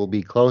that it will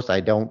be close.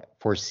 I don't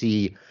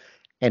foresee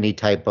any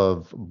type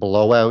of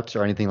blowouts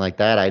or anything like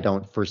that. I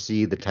don't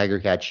foresee the Tiger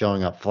Cats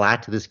showing up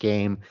flat to this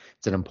game.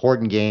 It's an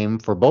important game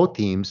for both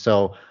teams,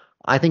 so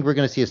I think we're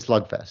going to see a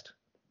slugfest.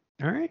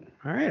 All right.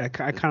 I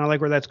kind of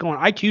like where that's going.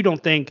 I too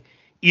don't think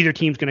either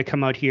team's going to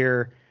come out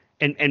here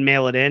and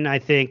mail it in. I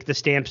think the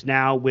Stamps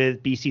now,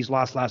 with BC's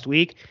loss last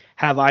week,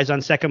 have eyes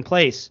on second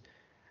place.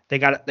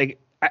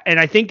 And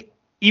I think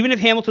even if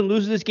Hamilton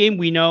loses this game,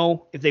 we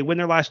know if they win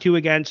their last 2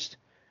 against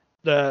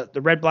the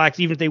Red Blacks,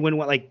 even if they win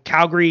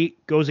Calgary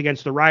goes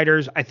against the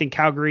Riders, I think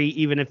Calgary,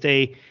 even if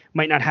they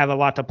might not have a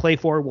lot to play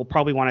for, will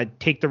probably want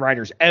to take the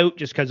Riders out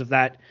just because of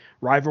that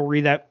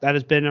rivalry that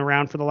has been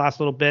around for the last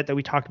little bit that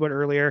we talked about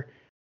earlier.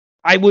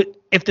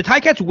 If the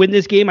Ticats win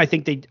this game, I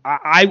think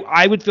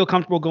I would feel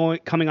comfortable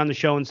coming on the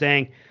show and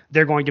saying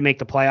they're going to make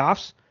the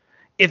playoffs.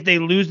 If they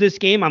lose this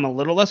game, I'm a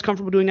little less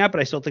comfortable doing that,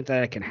 but I still think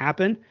that it can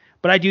happen.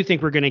 But I do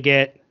think we're going to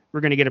get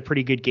a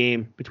pretty good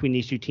game between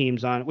these 2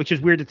 teams which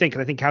is weird to think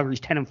because I think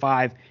Calgary's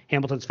 10-5,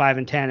 Hamilton's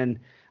 5-10, and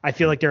I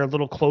feel like they're a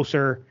little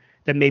closer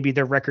than maybe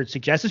their record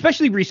suggests,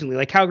 especially recently.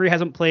 Like, Calgary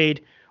hasn't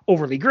played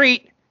overly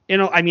great.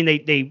 I mean,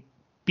 they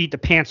beat the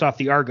pants off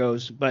the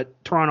Argos,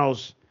 but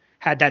Toronto's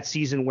had that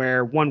season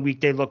where one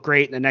week they look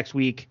great and the next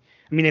week,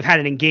 I mean, they've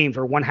had it in games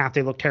where one half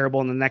they look terrible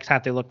and the next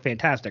half they look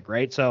fantastic,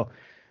 right? So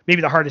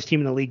maybe the hardest team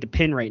in the league to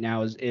pin right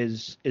now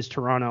is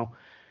Toronto.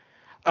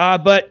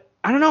 But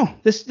I don't know.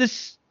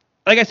 This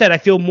like I said, I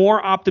feel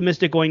more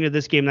optimistic going into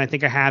this game than I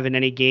think I have in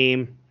any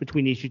game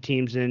between these 2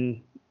 teams,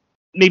 and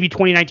maybe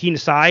 2019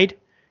 aside,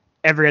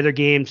 every other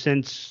game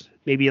since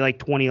maybe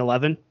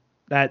 2011,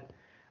 that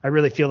I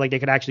really feel like they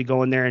could actually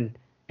go in there and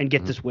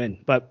get this win.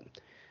 But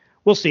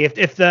we'll see.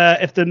 If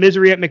the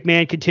misery at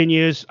McMahon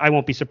continues, I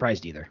won't be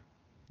surprised either.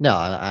 No,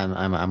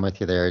 I'm with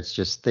you there. It's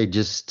just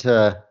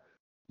it'll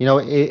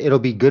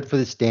be good for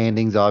the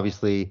standings,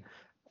 obviously.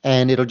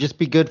 And it'll just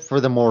be good for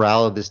the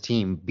morale of this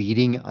team,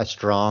 beating a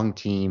strong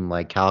team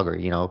like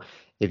Calgary.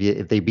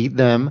 If they beat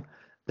them,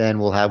 then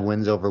we'll have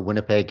wins over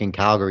Winnipeg and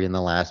Calgary in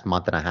the last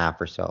month and a half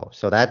or so.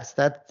 So that's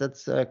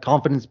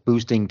confidence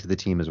boosting to the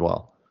team as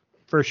well.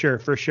 For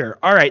sure.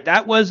 All right,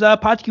 that was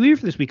Potsky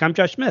Weaver for this week. I'm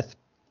Josh Smith.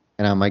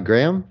 And I'm Mike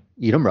Graham.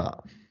 Eat 'em raw.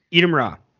 Eat 'em raw.